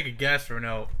 I'll take a guess or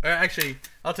no. Actually,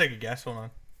 I'll take a guess. Hold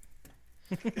on.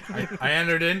 I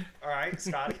entered in. All right,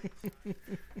 Scotty.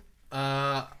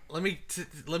 Let me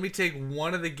take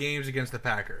one of the games against the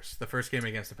Packers. The first game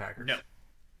against the Packers. No.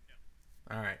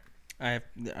 All right. I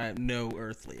have no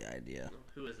earthly idea.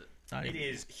 Who is it? It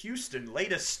is Houston.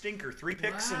 Laid a stinker. 3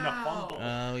 picks and a fumble.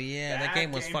 Oh yeah, that That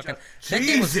game was game fucking. just- That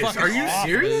game was Jesus, fucking. are you awful,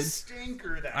 serious? dude.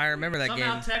 Stinker that I remember that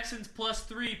Somehow game. Texans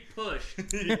 +3 pushed.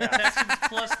 Yeah. Texans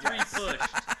 +3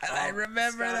 pushed. I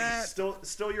remember Scotty, that.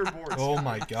 Still your board. Oh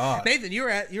my god. Nathan, you were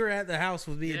at the house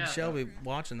with me Yeah. and Shelby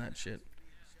watching that shit.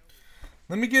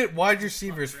 Let me get wide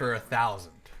receivers for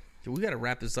 1,000. Dude, we gotta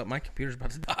wrap this up. My computer's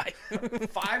about to die.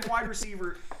 5 wide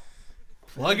receiver.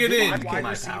 Plug it in, 5 wide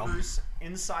my pal. receivers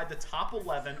inside the top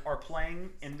 11 are playing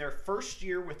in their first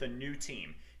year with a new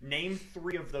team. Name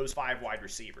 3 of those 5 wide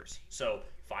receivers. So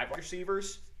 5 wide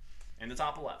receivers in the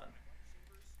top 11.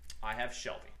 I have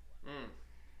Shelby.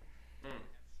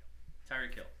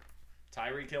 Tyreek Hill.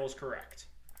 Tyreek Hill is correct.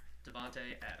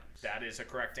 Devontae Adams. That is a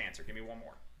correct answer. Give me one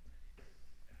more.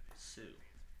 Sue.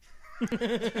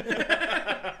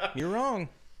 You're wrong.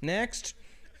 Next.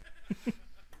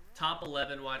 Top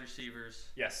 11 wide receivers.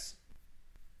 Yes.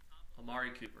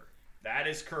 Amari Cooper. That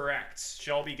is correct.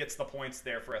 Shelby gets the points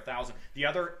there for 1,000. The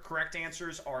other correct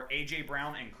answers are A.J.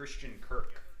 Brown and Christian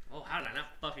Kirk. Oh, how did I not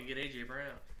fucking get A.J. Brown?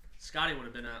 Scotty would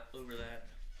have been out over that.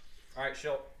 All right,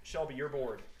 Shelby, you're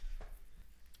bored.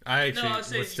 I actually I was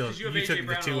saying, was still. 'cause you have You A.J. took the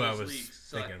Brown in two all I those was leagues,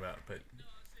 so thinking about, but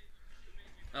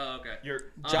Oh, okay.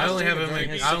 I only have him.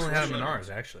 Jacobs. I only have him in ours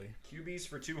actually. QBs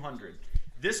for 200.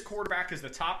 This quarterback is the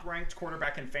top-ranked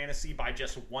quarterback in fantasy by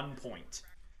just 1 point.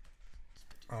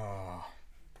 Oh,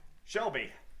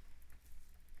 Shelby.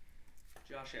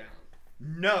 Josh Allen.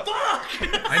 No. Fuck!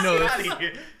 I know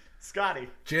this. Scotty.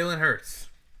 Jalen Hurts.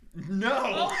 No.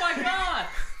 Oh my God!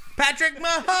 Patrick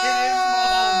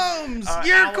Mahomes! Mahomes.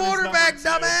 Your Allen is quarterback,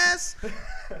 number 2. dumbass!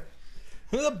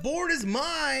 The board is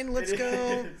mine. Let's It go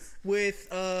is. with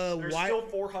There's still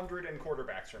 400 and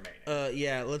quarterbacks remaining.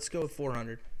 yeah, let's go with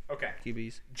 400 Okay.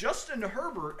 QBs. Justin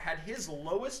Herbert had his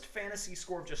lowest fantasy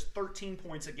score of just 13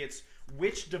 points against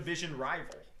which division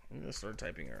rival? I'm gonna start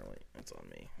typing early. That's on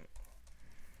me.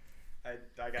 I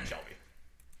got Shelby.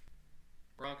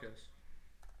 Broncos.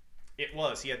 It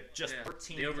was. He had just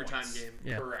 13 the overtime points. game.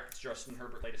 Yeah. Correct. Justin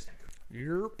Herbert laid a stinker.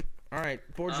 Yep. All right,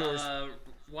 board's yours.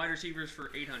 Wide receivers for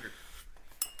 800.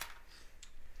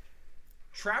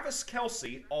 Travis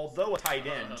Kelce, although a tight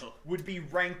end, Uh-oh. would be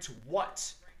ranked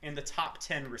what in the top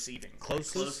 10 receiving?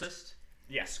 Closest?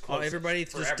 Yes, Oh, closest. everybody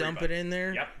for just dump it everybody. in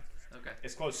there? Yep. Okay.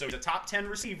 It's close. So he's a top 10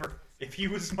 receiver if he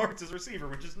was marked as receiver,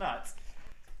 which is nuts.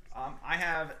 I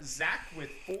have Zack with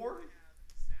 4.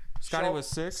 Scotty with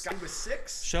 6. Scotty with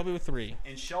 6. Shelby with 3.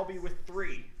 And Shelby with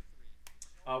 3.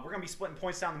 We're going to be splitting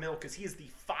points down the middle because he is the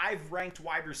 5 ranked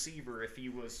wide receiver if he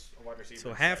was a wide receiver.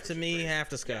 So half to me, half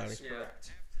to Scotty. Yes, Yeah.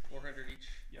 correct. 400 each.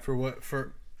 Yep. For what?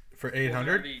 For 400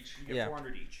 800? each. You get Yeah.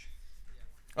 400 each.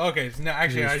 Okay, so now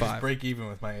actually Here's I just 5. break even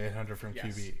with my 800 from Yes.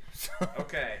 QB. So.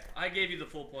 Okay. I gave you the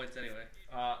full points anyway.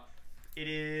 It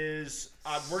is.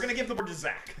 We're going to give the board to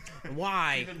Zack.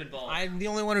 Why? Keep him involved. I'm the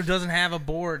only one who doesn't have a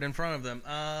board in front of them.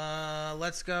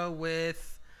 Let's go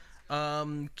with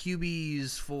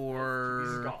QBs for.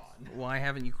 QB's gone. Why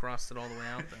haven't you crossed it all the way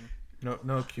out then?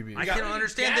 No QB. I can't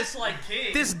understand That's this. like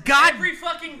king. This god-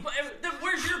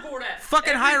 Where's your board at? Fucking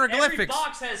Every hieroglyphics.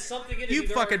 box has something in it. You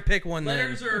Either fucking are pick one then.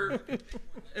 letters or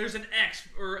there's an X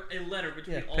or a letter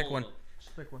between Yeah, all pick of one. them.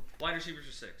 Pick one. Wide receivers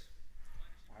are 6.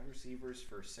 Wide receivers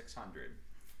for 600.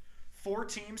 4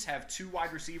 teams have 2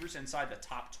 wide receivers inside the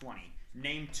top 20.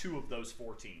 Name 2 of those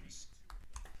 4 teams.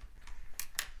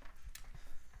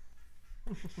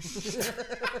 Give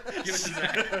it to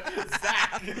Zach.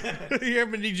 Zach. Here,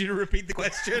 I'm gonna need you to repeat the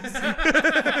question.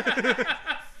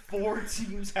 4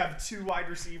 teams have 2 wide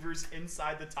receivers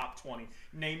inside the top 20.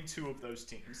 Name 2 of those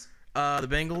teams. The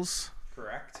Bengals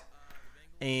Correct.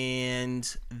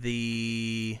 and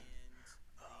the.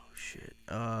 Oh shit.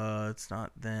 It's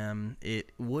not them.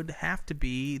 It would have to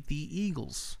be the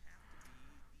Eagles.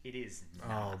 It is Oh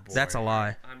not. boy. That's a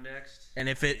lie. I'm next. And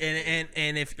if it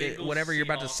and if it, Bengals, whatever you're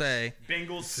about to Seahawks. say,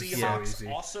 Bengals, is so Seahawks, easy.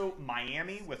 also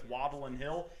Miami with Waddle and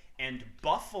Hill, and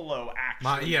Buffalo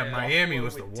actually. Miami Buffalo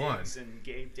was the with one. Diggs and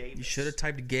Gabe Davis. you should have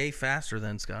typed gay faster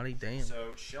then, Scotty. Damn.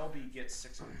 So Shelby gets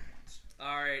 600 points.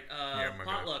 All right. I'm gonna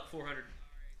Potluck 400.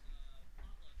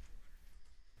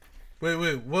 Wait.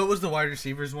 What was the wide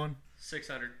receivers one?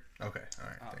 600. Okay. All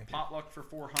right. Thank you. Potluck for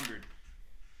 400.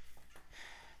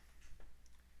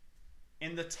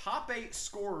 In the top 8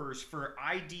 scorers for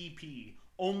IDP,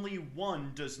 only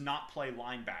one does not play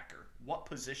linebacker. What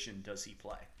position does he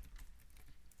play?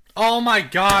 Oh my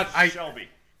God! Shelby.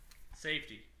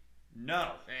 Safety.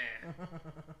 No. Man.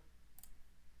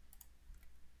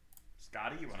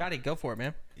 Scotty, you want Scotty, go for it,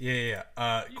 man. Yeah.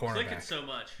 You click it Cornerback. so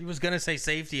much. He was gonna say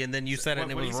safety, and then you said it,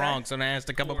 and it what was he wrong. said? So now I has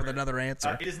to come up with Corner. another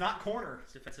answer. It is not corner.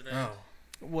 Defensive end. Oh,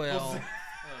 Well, Oh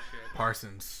shit.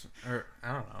 Parsons. Or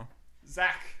I don't know.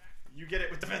 Zach, you get it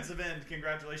with defensive end.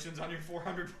 Congratulations on your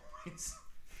 400 points.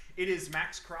 It is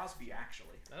Max Crosby,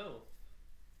 actually. Oh.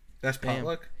 That's Damn.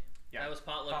 potluck. Yeah, That was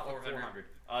potluck 400.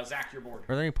 Zach, your board.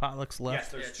 are there any potlucks Yes,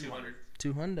 left? there's Yeah, 200.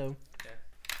 200.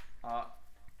 Okay.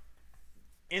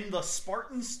 In the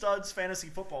Spartan Studs Fantasy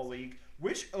Football League,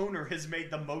 which owner has made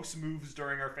the most moves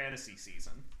during our fantasy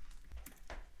season?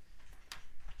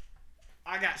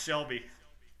 I got Shelby.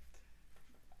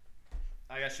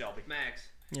 Max.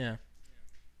 Yeah.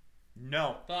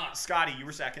 No. Fuck. Scotty, you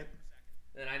were second.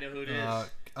 Then I know who it is.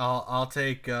 I'll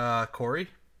take Corey.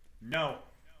 No.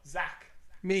 Zach.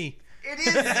 Me. It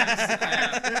is.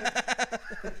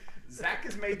 Zach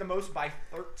has made the most by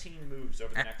 13 moves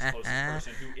over the next closest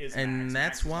person, who is Max. And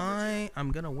that's Max why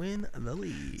I'm going to win the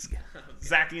league.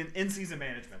 Zach in season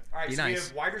management. All right, Be so we nice.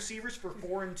 have wide receivers for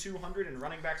 4 and 200 and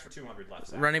running backs for 200 left.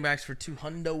 Zach. Running backs for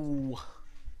 200.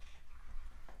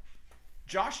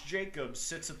 Josh Jacobs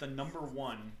sits at the number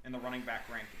 1 in the running back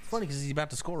rankings. Funny because he's about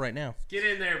to score right now. Get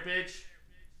in there, bitch.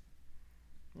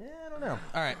 Yeah, I don't know.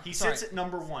 All right. He sits at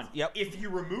number 1. Yep. If you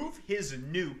remove his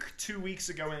nuke 2 weeks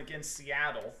ago against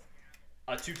Seattle,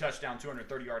 a 2-touchdown,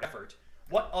 230-yard effort,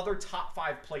 what other top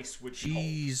 5 place would he hold?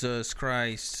 Jesus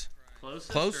Christ.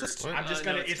 Closest? I'm just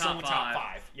gonna. It's only top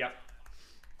 5. Yep.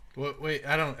 Wait,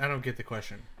 I don't get the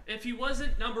question. If he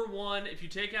wasn't number 1, if you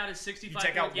take out his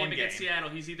 65-point game against Seattle,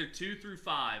 he's either 2 through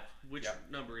 5. Which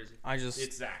number is he?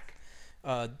 It's Zach.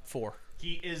 4.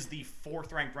 He is the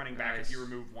 4th ranked running back if you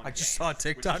remove one. I just saw a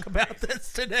TikTok about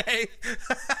this today.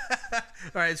 All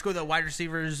right, let's go with the wide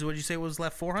receivers. What did you say was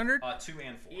left? 400? 2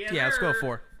 and 4. Yeah, let's go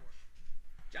 4.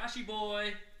 Joshy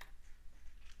boy.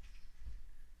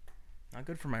 Not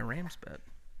good for my Rams bet.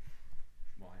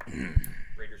 Why?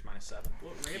 Raiders -7.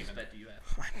 What Rams bet do you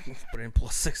have? Put in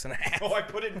plus 6.5. Oh, I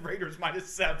put in Raiders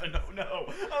 -7.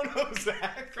 Oh no,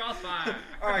 Zach. Crossfire.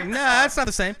 All right. No, that's not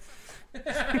the same.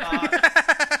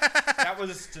 That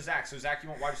was to Zach. So Zach, you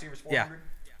want wide receivers 400?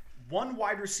 Yeah. One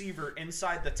wide receiver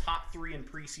inside the top 3 in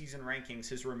preseason rankings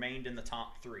has remained in the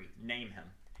top 3. Name him.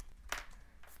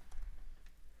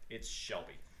 It's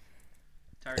Shelby.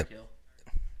 Tyreek Hill.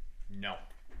 No.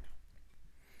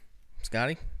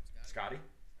 Scotty?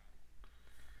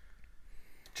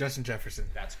 Justin Jefferson.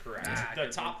 That's correct. The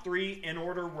top 3 in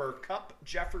order were Kupp,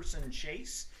 Jefferson,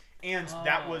 Chase, and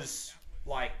that was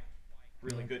like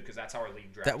really good because that's how our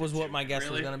league drafted. That was what my guess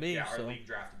was going to be. Yeah, our so. league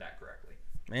drafted that correctly.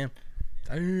 Man.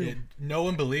 No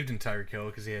one believed in Tyreek Hill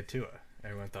because he had Tua.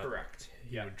 Everyone thought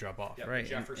he would drop off. Yep, Right.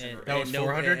 Jefferson. That was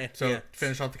 400. So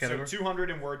finish off the So category.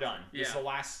 200 and we're done. This is Yeah. the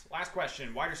last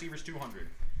question. Wide receivers 200.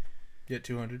 Get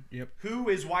 200. Yep. Who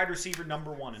is wide receiver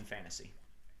number 1 in fantasy?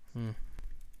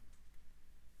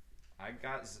 I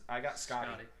got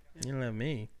Scotty. You love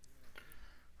me.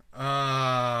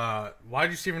 Wide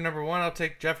receiver number 1. I'll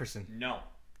take Jefferson. No.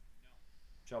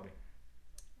 Shelby.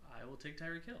 I will take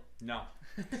Tyreek Hill. No.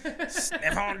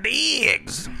 Stephon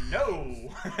Diggs.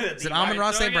 No. Is it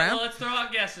Amon-Ra St. Brown? Let's throw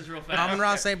out guesses real fast.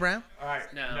 Amon-Ra St. Brown? All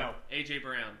right. No. A.J.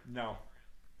 Brown. No.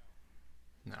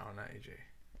 No, not AJ.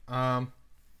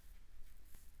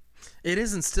 It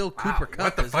isn't still Cooper Kupp.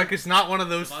 What the is fuck? it? It's not one of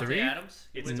those Devontae 3? Adams.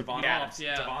 It's With Devontae Dolphs, Adams.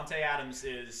 Yeah. Devontae Adams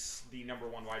is the number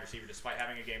 1 wide receiver despite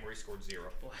having a game where he scored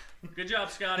 0. Good job,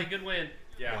 Scotty. Good win.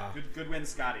 Yeah. Wow. Good win,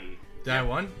 Scotty. Did I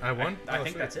won? I won? I Oh,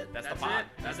 think sweet. that's it. That's the That's pod. it.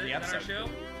 That's Is the that our episode. show?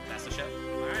 That's the show.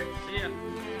 All right. See ya.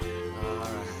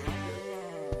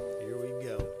 Here we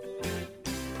go.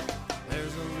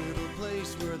 There's a little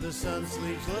place where the sun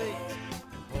sleeps late and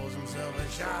pours himself a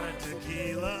shot of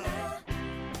tequila.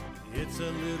 It's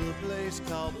a little place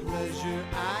called Pleasure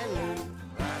Island.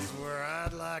 That's where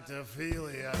I'd like to feel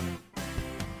ya.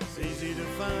 It's easy to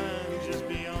find just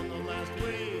beyond the last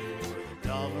wave, where the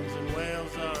dolphins and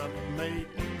whales are up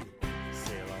mating.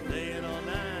 Sail all day and all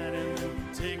night and then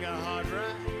take a hard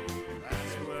ride.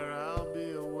 That's where I'll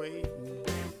be awaiting.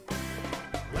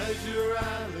 Pleasure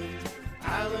Island,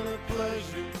 island of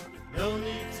pleasure. No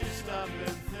need to stop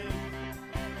and think.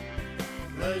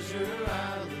 Pleasure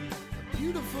Island, a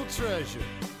beautiful treasure.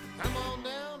 Come on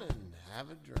down and have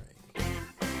a drink.